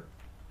power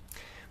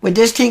when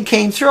this thing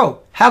came through?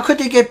 How could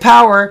they get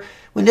power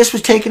when this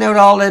was taking out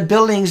all the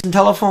buildings and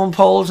telephone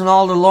poles and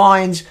all the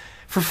lines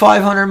for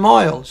 500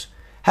 miles?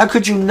 How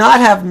could you not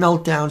have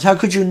meltdowns? How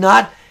could you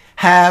not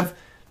have,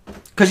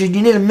 because you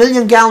need 1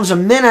 million gallons a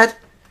minute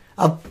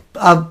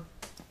of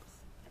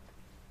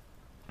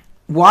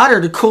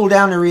water to cool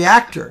down the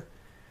reactor.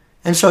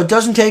 And so it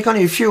doesn't take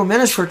only a few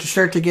minutes for it to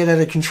start to get out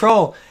of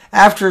control.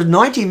 After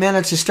 90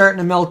 minutes, it's starting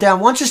to melt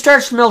down. Once it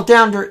starts to melt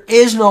down, there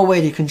is no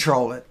way to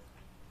control it.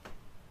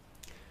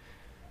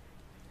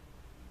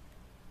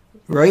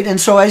 Right?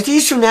 And so as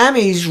these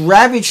tsunamis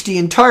ravage the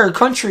entire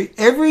country,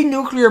 every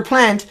nuclear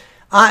plant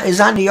is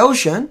on the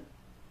ocean,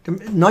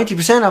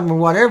 90% of them or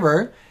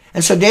whatever,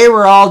 and so they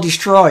were all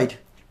destroyed.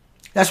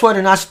 That's why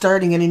they're not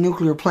starting any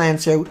nuclear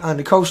plants out on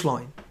the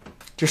coastline.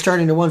 They're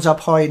starting the ones up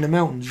high in the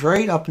mountains,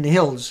 right? Up in the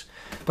hills.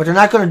 But they're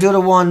not going to do the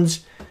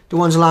ones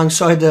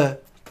alongside the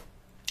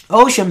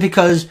ocean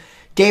because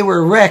they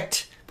were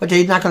wrecked, but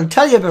they're not going to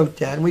tell you about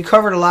that. And we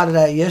covered a lot of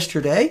that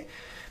yesterday.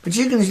 But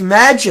you can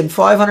imagine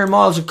 500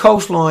 miles of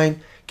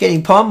coastline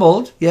getting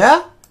pummeled,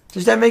 yeah?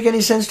 Does that make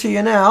any sense to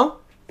you now?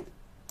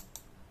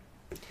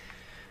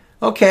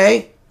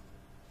 Okay.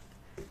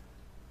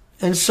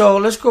 And so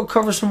let's go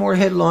cover some more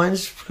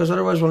headlines, because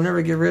otherwise we'll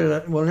never get rid of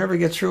that. We'll never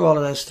get through all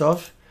of that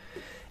stuff.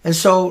 And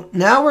so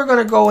now we're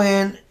going to go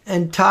in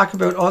and talk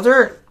about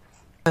other...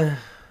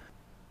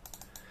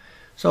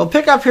 So I'll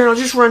pick up here and I'll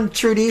just run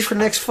through these for the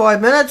next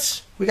 5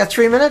 minutes. We got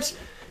 3 minutes.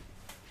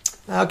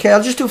 Okay,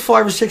 I'll just do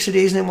 5 or 6 of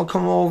these and then we'll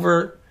come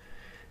over.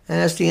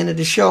 And that's the end of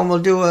the show. And we'll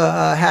do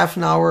a half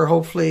an hour,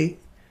 hopefully,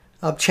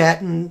 of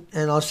chatting.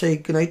 And I'll say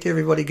goodnight to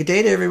everybody. Good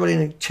day to everybody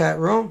in the chat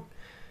room.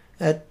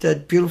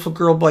 At Beautiful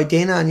Girl by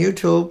Dana on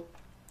YouTube.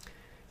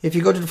 If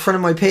you go to the front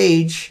of my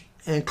page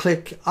and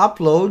click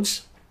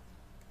Uploads.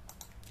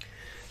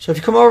 So if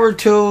you come over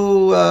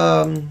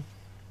to...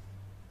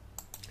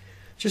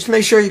 just to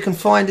make sure you can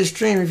find the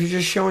stream if you're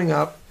just showing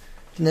up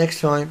the next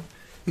time.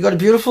 You go to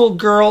Beautiful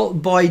Girl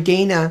by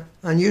Dana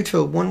on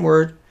YouTube, one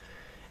word.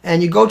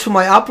 And you go to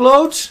my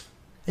uploads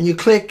and you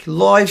click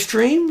live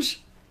streams.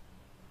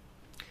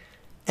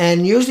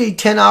 And usually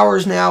 10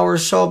 hours now or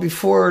so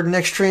before the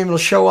next stream will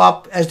show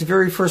up as the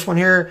very first one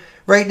here.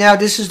 Right now,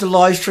 this is the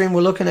live stream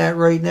we're looking at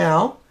right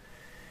now.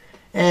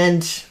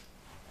 And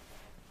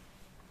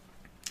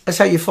that's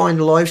how you find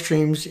the live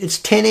streams. It's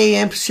 10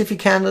 a.m. Pacific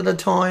Canada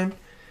time.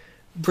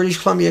 British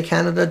Columbia,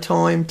 Canada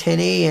time,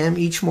 10 a.m.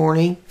 each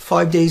morning,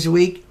 5 days a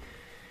week.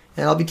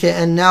 And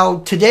and now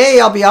today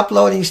I'll be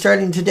uploading,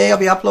 starting today, I'll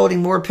be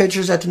uploading more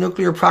pictures at the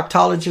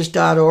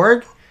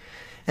nuclearproctologist.org.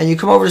 And you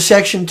come over to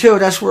section 2,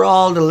 that's where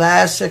all the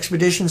last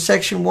expeditions.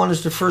 Section 1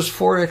 is the first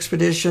 4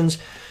 expeditions.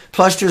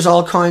 Plus there's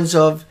all kinds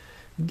of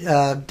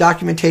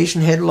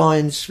documentation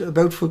headlines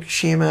about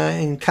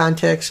Fukushima in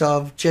context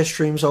of jet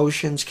streams,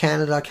 oceans,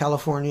 Canada,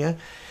 California.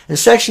 And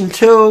section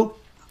 2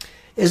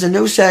 is a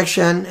new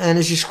section, and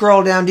as you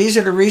scroll down, these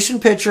are the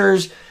recent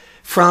pictures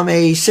from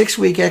a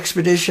 6-week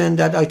expedition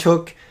that I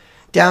took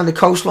down the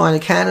coastline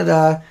of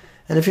Canada.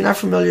 And if you're not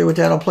familiar with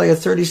that, I'll play a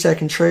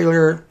 30-second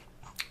trailer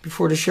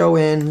before the show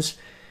ends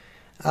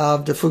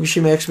of the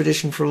Fukushima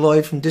expedition for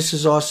life. And this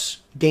is us,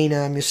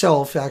 Dana and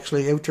myself,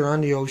 actually out there on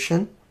the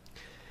ocean.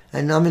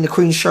 And I'm in the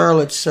Queen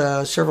Charlotte's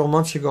several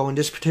months ago in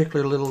this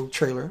particular little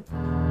trailer.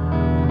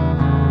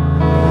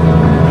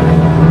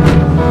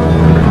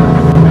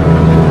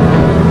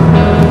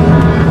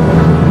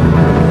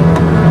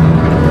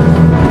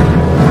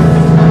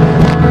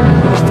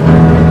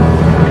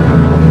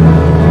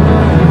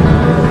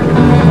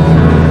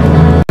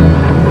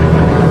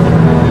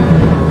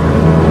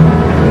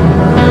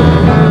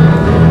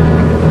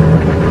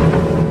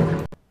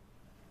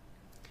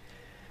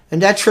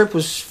 And that trip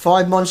was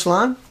 5 months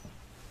long.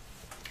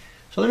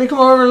 So let me come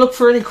over and look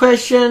for any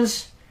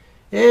questions.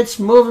 It's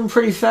moving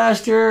pretty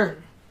fast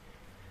here.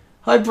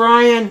 Hi,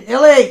 Brian.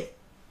 Ellie.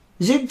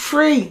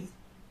 Zigfree.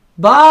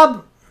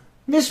 Bob.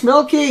 Miss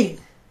Milky.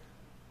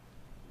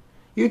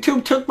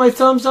 YouTube took my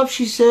thumbs up,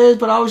 she says,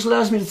 but always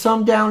allows me to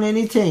thumb down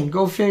anything.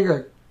 Go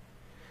figure.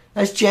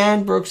 That's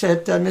Jan Brooks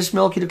at Miss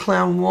Milky the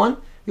Clown 1.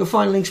 You'll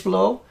find links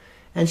below.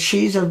 And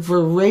she's a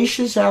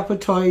voracious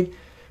appetite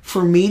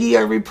for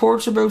media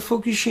reports about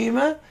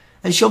Fukushima.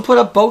 And she'll put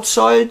up both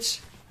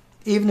sides,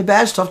 even the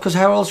bad stuff, because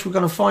how else are we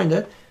going to find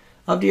it,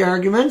 of the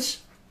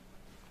arguments.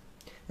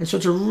 And so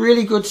it's a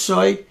really good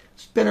site.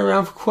 It's been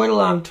around for quite a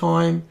long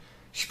time.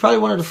 She's probably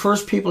one of the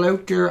first people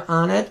out there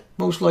on it,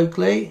 most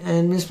likely.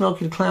 And Miss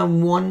Milky the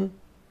Clown 1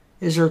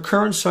 is her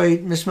current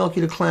site. Miss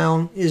Milky the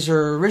Clown is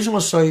her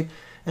original site.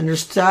 And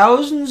there's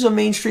thousands of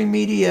mainstream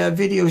media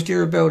videos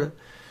there about it.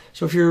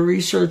 So if you're a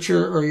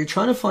researcher or you're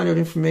trying to find out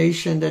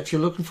information that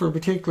you're looking for in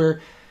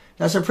particular,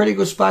 that's a pretty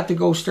good spot to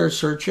go start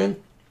searching.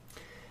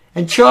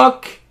 And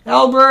Chuck,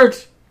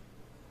 Albert,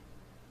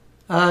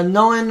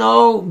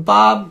 No,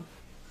 Bob,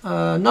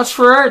 Nuts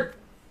for Earth.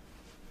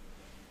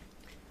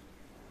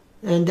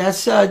 And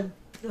that's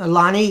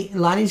Lonnie.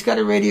 Lonnie's got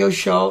a radio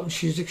show.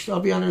 I'll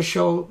be on her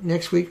show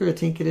next week, or I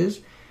think it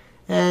is.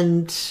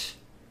 And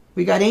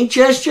we got Ain't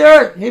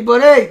Gesture. Hey,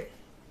 buddy.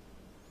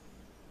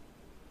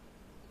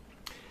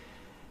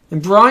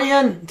 And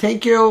Brian,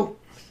 thank you.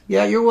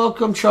 Yeah, you're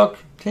welcome, Chuck.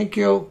 Thank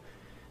you.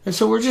 And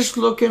so we're just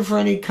looking for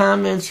any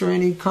comments or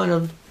any kind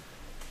of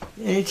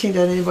anything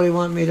that anybody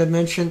want me to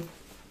mention.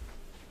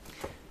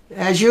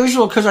 As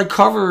usual, because I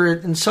cover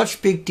it in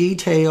such big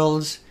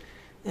details,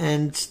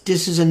 and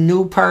this is a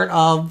new part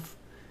of,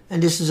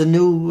 and this is a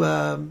new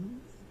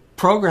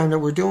program that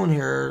we're doing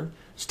here.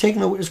 It's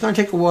going to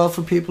take a while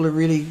for people to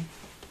really,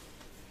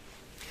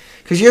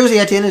 because usually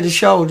at the end of the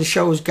show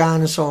is gone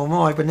and so am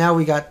I. But now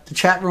we got the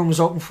chat room is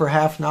open for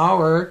half an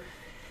hour.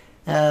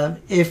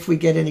 If we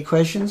get any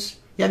questions.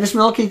 Yeah, Miss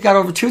Milky got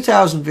over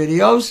 2,000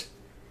 videos.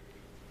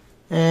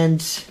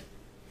 And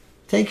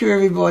thank you,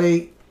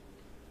 everybody.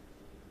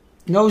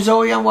 No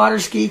Zoe on water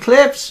ski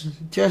clips.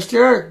 Just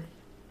her.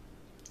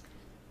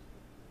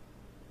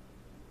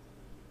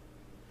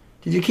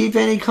 Did you keep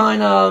any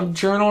kind of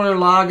journal or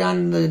log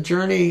on the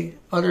journey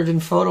other than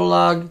photo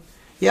log?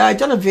 Yeah, I've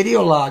done a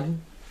video log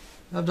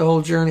of the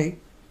whole journey.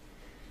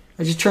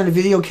 I just turned the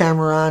video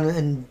camera on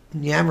and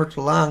yammered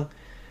along.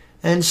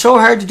 And it's so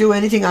hard to do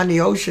anything on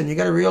the ocean. You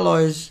got to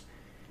realize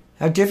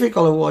how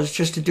difficult it was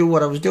just to do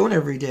what I was doing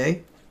every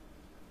day.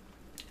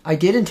 I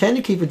did intend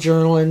to keep a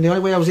journal, and the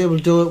only way I was able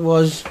to do it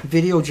was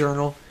video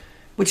journal,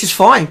 which is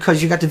fine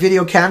because you got the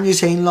video camera. You're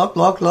saying,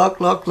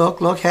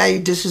 look, hey,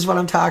 this is what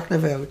I'm talking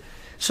about.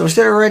 So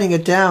instead of writing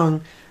it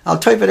down, I'll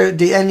type it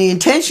out. And the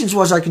intentions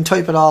was I can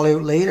type it all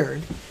out later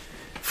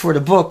for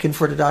the book and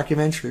for the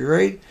documentary,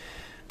 right?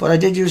 But I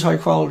did use high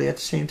quality at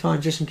the same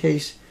time, just in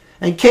case.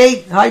 And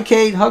Kate, hi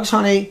Kate, hugs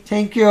honey,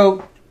 thank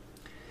you.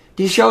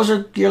 These shows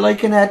you're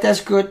liking that,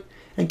 that's good.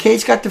 And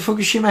Kate's got the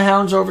Fukushima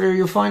hounds over there.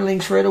 You'll find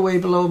links right away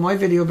below my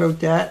video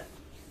about that.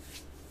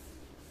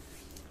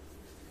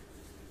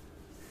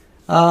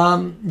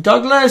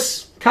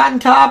 Douglas, Cotton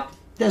Top,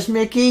 that's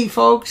Mickey,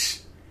 folks.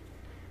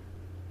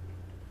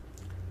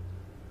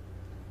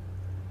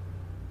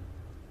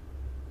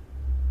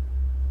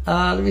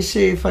 Let me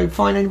see if I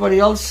find anybody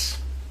else.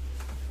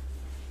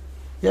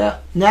 Yeah,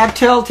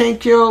 Nabtel,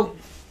 thank you.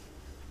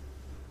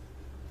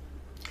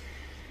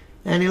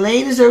 And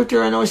Elaine is out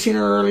there. I know I seen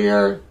her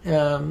earlier.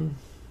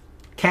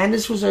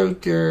 Candace was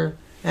out there.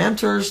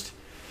 Amthurst.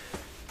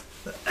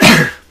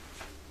 I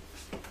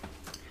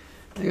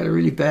got a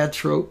really bad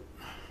throat.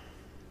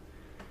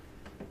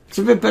 It's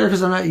a bit better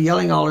because I'm not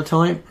yelling all the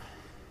time.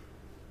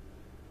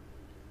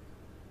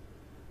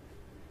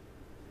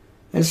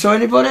 And so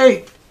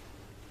anybody?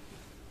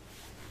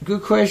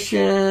 Good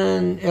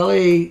question.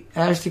 Ellie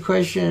asked the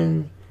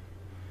question,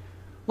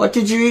 what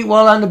did you eat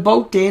while on the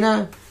boat,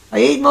 Dana? I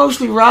ate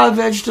mostly raw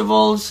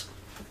vegetables,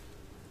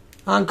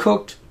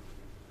 uncooked.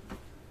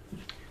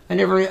 I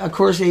never, of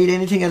course, ate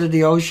anything out of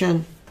the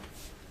ocean.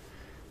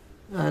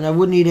 And I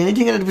wouldn't eat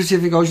anything out of the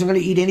Pacific Ocean. I'm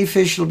going to eat any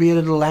fish that'll be out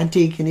of the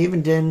Atlantic. And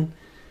even then,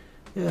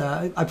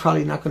 I'm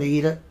probably not going to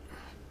eat it.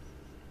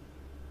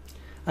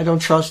 I don't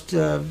trust,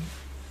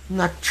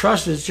 not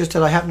trust, it's just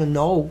that I happen to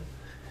know.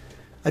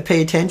 I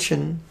pay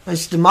attention.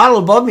 The model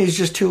above me is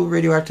just 2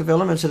 radioactive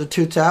elements of the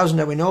 2,000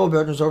 that we know about.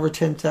 And there's over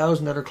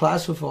 10,000 that are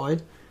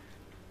classified.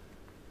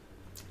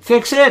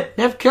 Fix it,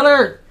 Nef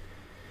Killer.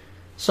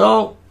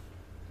 So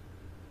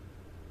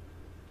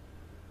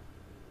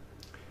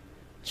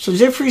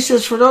Zipfree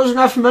says, for those who are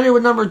not familiar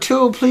with number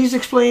 2, please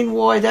explain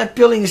why that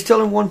building is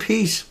still in one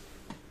piece.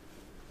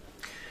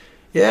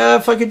 Yeah,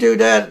 if I could do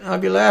that,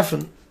 I'd be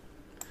laughing.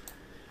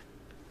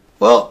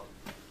 Well,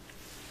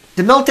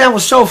 the meltdown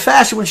was so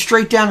fast it went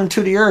straight down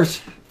into the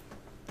earth.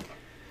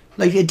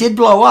 Like, it did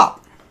blow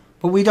up,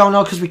 but we don't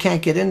know because we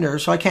can't get in there,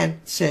 so I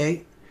can't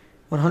say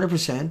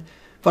 100%.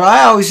 But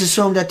I always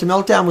assumed that the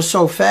meltdown was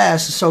so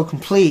fast and so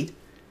complete,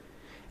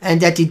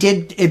 and that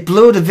it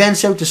blew the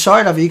vents out the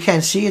side of it. You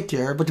can't see it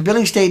there, but the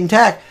building stayed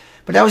intact.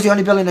 But that was the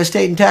only building that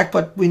stayed intact.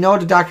 But we know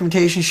the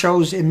documentation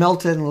shows it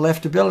melted and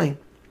left the building.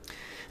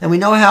 And we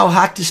know how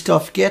hot this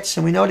stuff gets,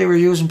 and we know they were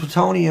using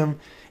plutonium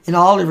in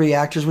all the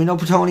reactors. We know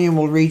plutonium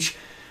will reach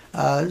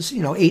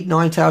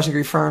 8,000-9,000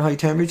 degree Fahrenheit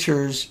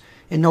temperatures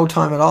in no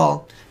time at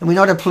all. And we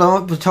know that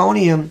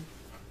plutonium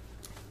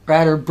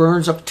rather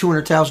burns up to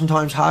 200,000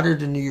 times hotter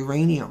than the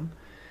uranium.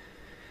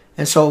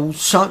 And so,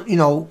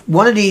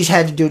 one of these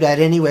had to do that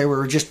anyway,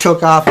 where it just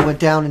took off and went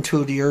down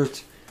into the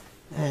earth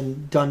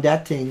and done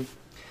that thing.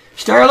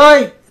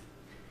 Starlight!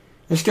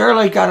 And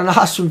Starlight got an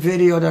awesome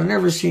video that I've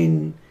never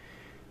seen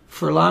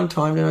for a long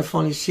time, then I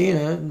finally seen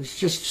it. And it's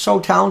just so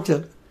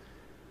talented.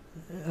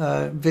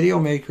 Video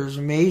makers,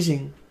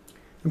 amazing.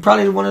 And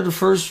probably one of the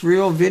first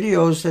real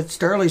videos that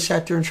Starlight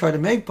sat there and tried to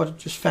make, but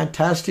just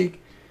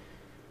fantastic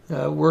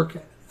work.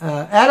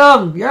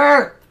 Adam,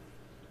 yeah,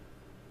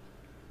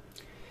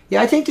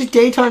 I think the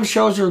daytime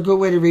shows are a good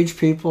way to reach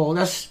people.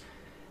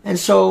 And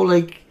so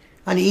like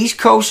on the East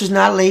Coast is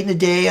not late in the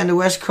day, on the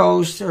West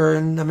Coast or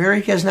in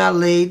America is not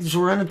late. So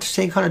we're on the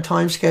same kind of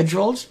time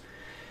schedules.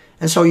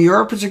 And so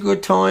Europe is a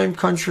good time,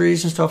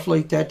 countries and stuff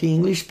like that. The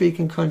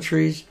English-speaking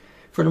countries,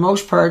 for the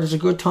most part, is a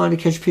good time to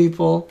catch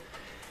people.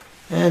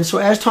 And so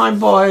as time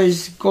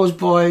goes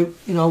by, you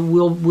know,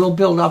 we'll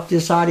build up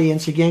this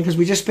audience again, because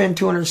we just spent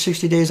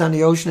 260 days on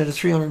the ocean out of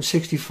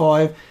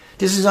 365.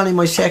 This is only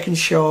my second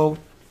show,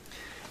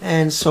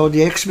 and so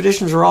the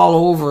expeditions are all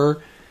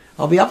over.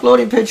 I'll be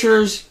uploading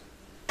pictures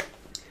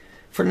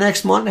for the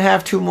next month and a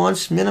half, 2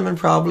 months minimum,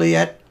 probably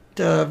at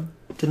the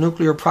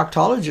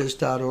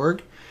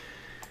nuclearproctologist.org.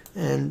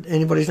 And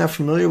anybody's not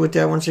familiar with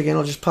that, once again,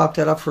 I'll just pop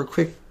that up for a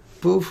quick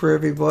boo for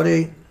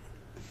everybody.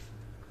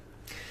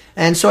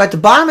 And so at the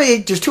bottom of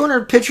it, there's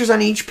 200 pictures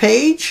on each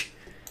page.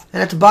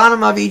 And at the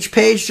bottom of each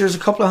page, there's a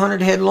couple of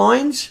hundred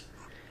headlines.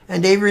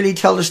 And they really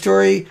tell the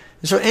story.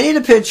 And so any of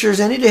the pictures,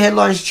 any of the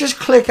headlines, just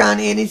click on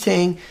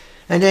anything.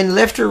 And then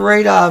left or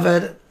right of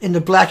it in the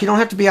black. You don't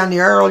have to be on the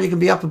arrow. You can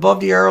be up above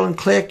the arrow and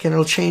click, and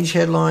it'll change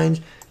headlines.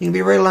 You can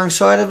be right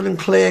alongside of it and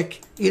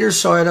click either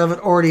side of it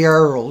or the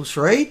arrows,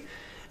 right?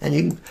 And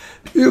you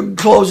can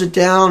close it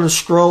down and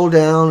scroll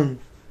down. And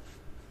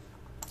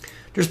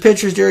there's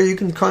pictures there you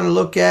can kind of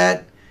look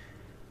at.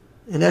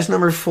 And that's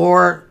number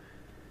 4.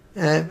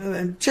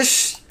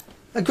 Just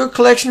a good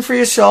collection for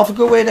yourself, a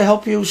good way to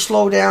help you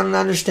slow down and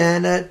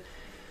understand it.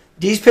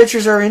 These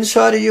pictures are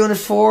inside of Unit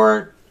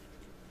 4.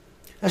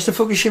 That's the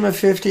Fukushima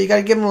 50. You got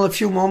to give them a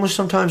few moments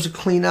sometimes to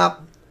clean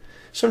up.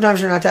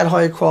 Sometimes they're not that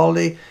high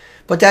quality.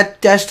 But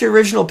that's the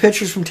original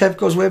pictures from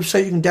TEPCO's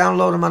website. You can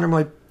download them under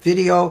my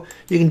video.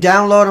 You can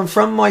download them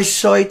from my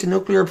site, the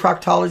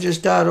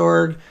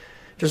nuclearproctologist.org.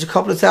 There's a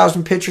couple of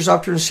thousand pictures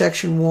up there in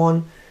section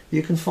 1.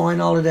 You can find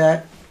all of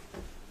that.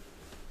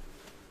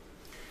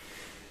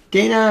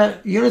 Dana,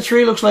 Unit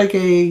 3 looks like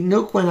a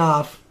nuke went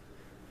off.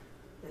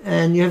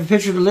 And you have a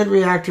picture of the lid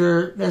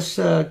reactor. That's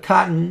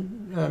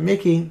Cotton,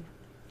 Mickey.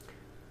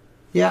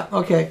 Yeah,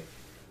 okay.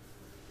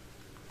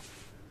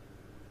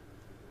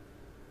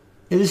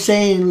 It is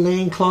saying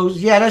lane closed.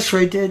 Yeah, that's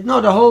right. No,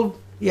 the whole...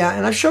 Yeah,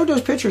 and I've showed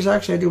those pictures,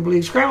 actually, I do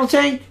believe. Scramble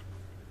tank.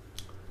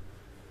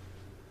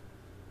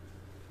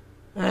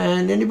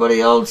 And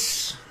anybody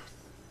else?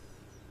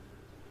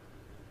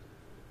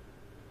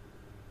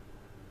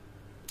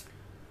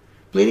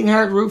 Bleeding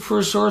heart, root for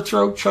a sore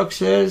throat, Chuck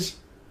says.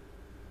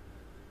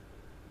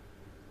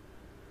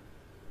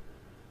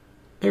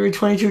 Every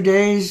 22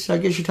 days, I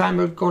guess you're talking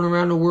about going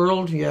around the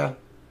world. Yeah.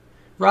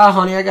 Raw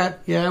honey, I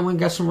went and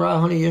got some raw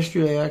honey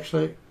yesterday,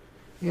 actually.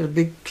 I got a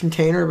big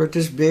container about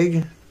this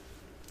big.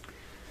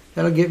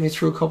 That'll get me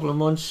through a couple of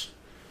months.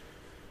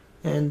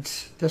 And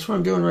that's what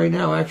I'm doing right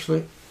now,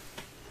 actually.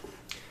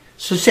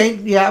 So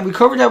we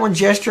covered that one,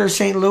 Jester,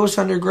 St. Louis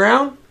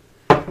underground.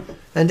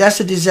 And that's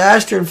a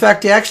disaster. In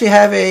fact, they actually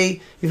have a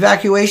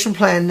evacuation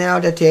plan now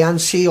that they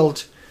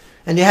unsealed.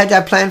 And they had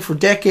that plan for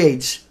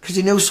decades. Because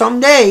they knew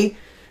someday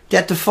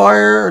that the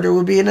fire, or there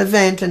would be an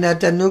event, and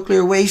that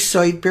nuclear waste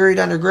site buried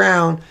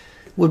underground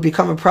would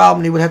become a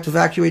problem. They would have to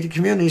evacuate the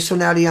community. So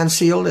now they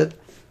unsealed it.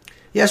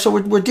 Yeah, so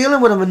we're dealing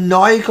with a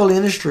maniacal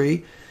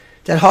industry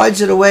that hides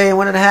it away, and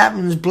when it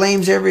happens,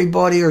 blames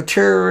everybody or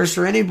terrorists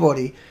or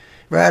anybody,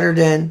 rather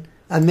than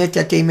admit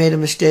that they made a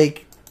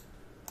mistake.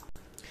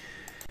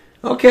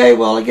 Okay,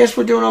 well, I guess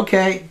we're doing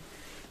okay.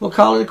 We'll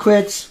call it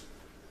quits.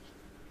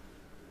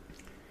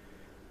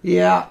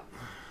 Yeah.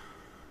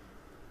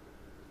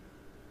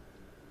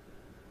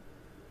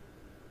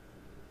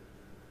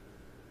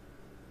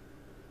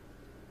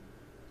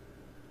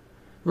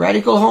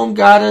 Radical Home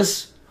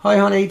Goddess. Hi,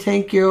 honey.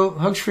 Thank you.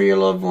 Hugs for your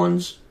loved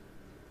ones.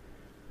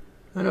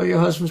 I know your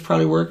husband's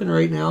probably working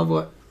right now,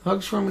 but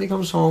hugs for him when he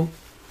comes home.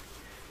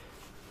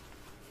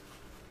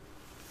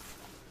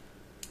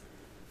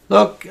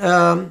 Look,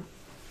 the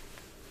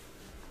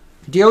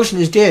ocean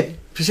is dead.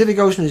 Pacific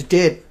Ocean is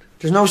dead.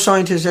 There's no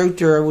scientists out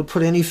there I would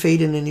put any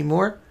faith in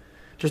anymore.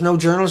 There's no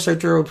journalists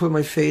out there I would put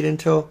my faith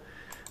into.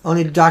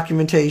 Only the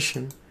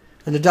documentation.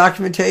 And the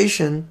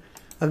documentation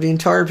of the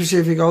entire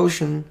Pacific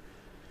Ocean,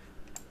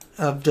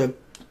 of the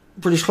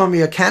British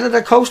Columbia,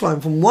 Canada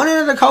coastline, from one end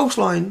of the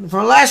coastline, from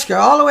Alaska,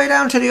 all the way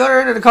down to the other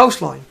end of the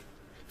coastline.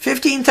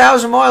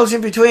 15,000 miles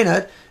in between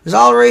it is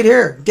all right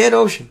here. Dead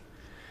ocean.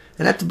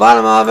 And at the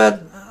bottom of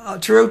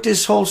it, throughout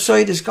this whole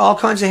site, there's all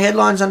kinds of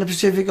headlines on the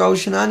Pacific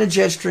Ocean, on the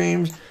jet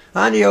streams,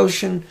 on the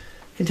ocean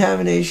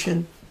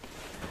contamination,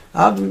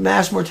 of the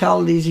mass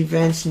mortalities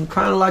events in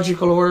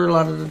chronological order a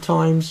lot of the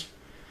times.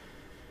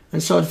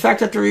 And so the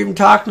fact that they're even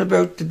talking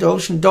about the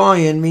ocean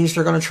dying means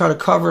they're going to try to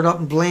cover it up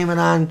and blame it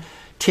on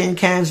tin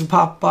cans and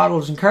pop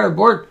bottles and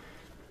cardboard.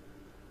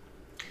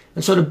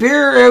 And so the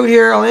beer out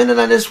here, I'll end it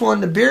on this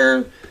one. The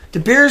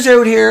beer's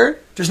out here.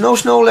 There's no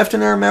snow left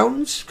in our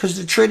mountains because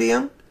of the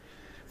tritium.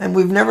 And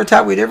we've never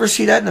thought we'd ever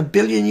see that in a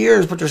billion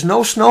years, but there's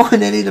no snow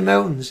in any of the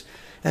mountains.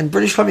 And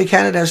British Columbia,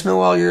 Canada has snow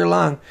all year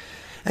long.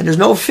 And there's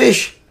no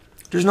fish.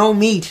 There's no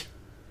meat.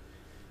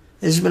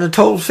 It's been a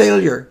total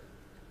failure.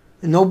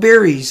 And no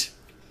berries.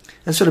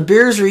 And so the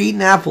bears are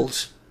eating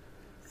apples.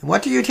 And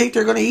what do you think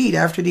they're going to eat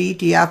after they eat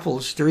the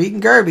apples? They're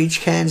eating garbage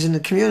cans in the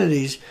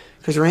communities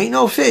because there ain't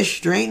no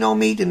fish. There ain't no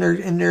meat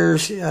in their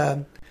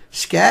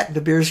scat,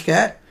 the bear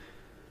scat.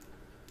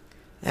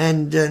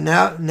 And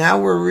now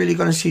we're really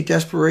going to see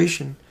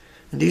desperation.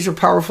 And these are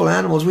powerful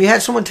animals. We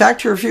had someone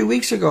attacked here a few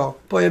weeks ago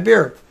by a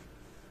bear.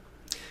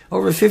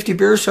 Over 50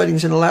 bear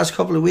sightings in the last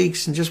couple of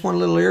weeks in just one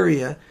little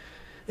area.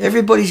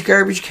 Everybody's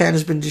garbage can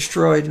has been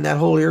destroyed in that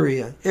whole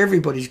area.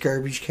 Everybody's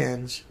garbage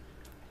cans.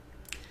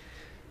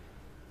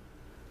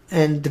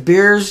 And the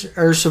bears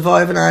are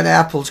surviving on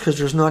apples because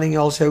there's nothing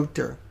else out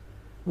there.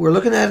 We're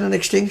looking at an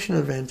extinction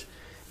event.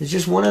 It's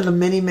just one of the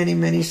many, many,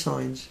 many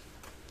signs.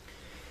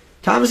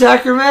 Thomas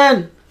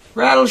Ackerman,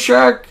 Rattle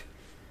Shark,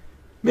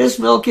 Miss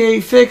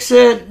Milky, Fix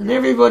It, and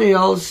everybody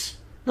else.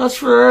 Nuts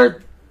for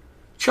Earth,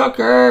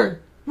 Chucker,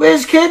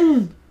 Whiz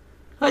Kitten.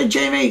 Hi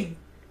Jamie,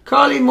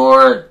 Carly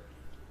Moore.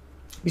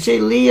 We say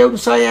Lee out in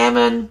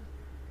Siaman,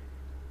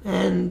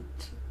 and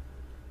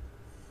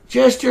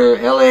Jester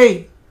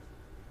LA.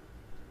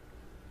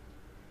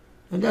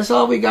 And that's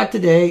all we got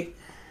today.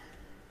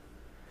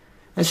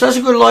 And so that's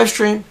a good live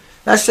stream.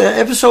 That's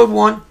episode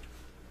 1.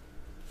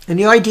 And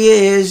the idea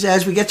is,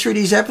 as we get through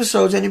these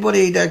episodes,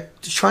 anybody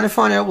that's trying to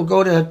find out will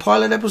go to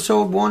pilot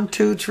episode 1,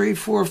 2, 3,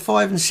 4,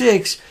 5, and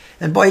 6.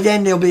 And by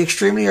then they'll be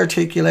extremely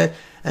articulate,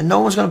 and no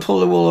one's going to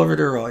pull the wool over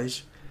their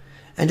eyes.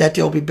 And that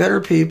they'll be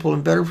better people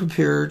and better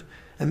prepared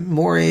and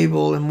more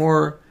able and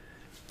more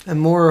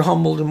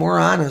humbled and more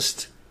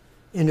honest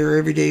in their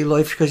everyday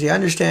life, because they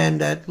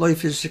understand that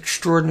life is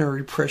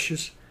extraordinarily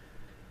precious,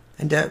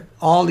 and that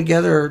all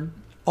together,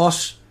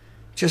 us,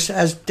 just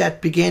as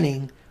that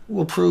beginning,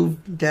 will prove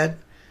that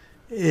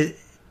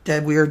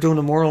that we are doing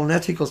a moral and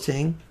ethical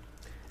thing,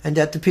 and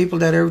that the people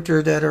that are out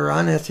there that are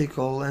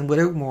unethical and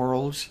without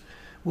morals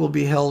will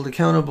be held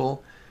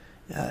accountable,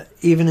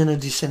 even in a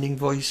descending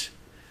voice.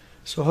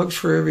 So hugs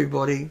for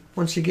everybody.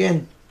 Once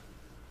again,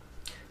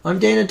 I'm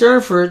Dana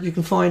Durnford. You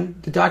can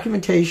find the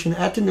documentation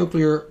at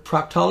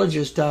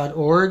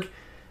thenuclearproctologist.org,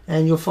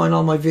 and you'll find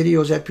all my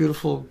videos at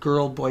Beautiful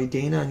Girl by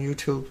Dana on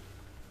YouTube.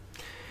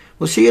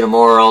 We'll see you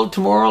tomorrow.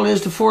 Tomorrow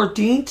is the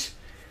 14th,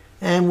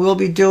 and we'll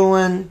be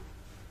doing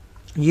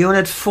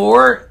Unit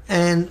 4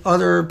 and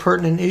other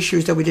pertinent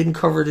issues that we didn't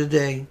cover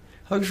today.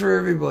 Hugs for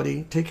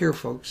everybody. Take care,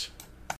 folks.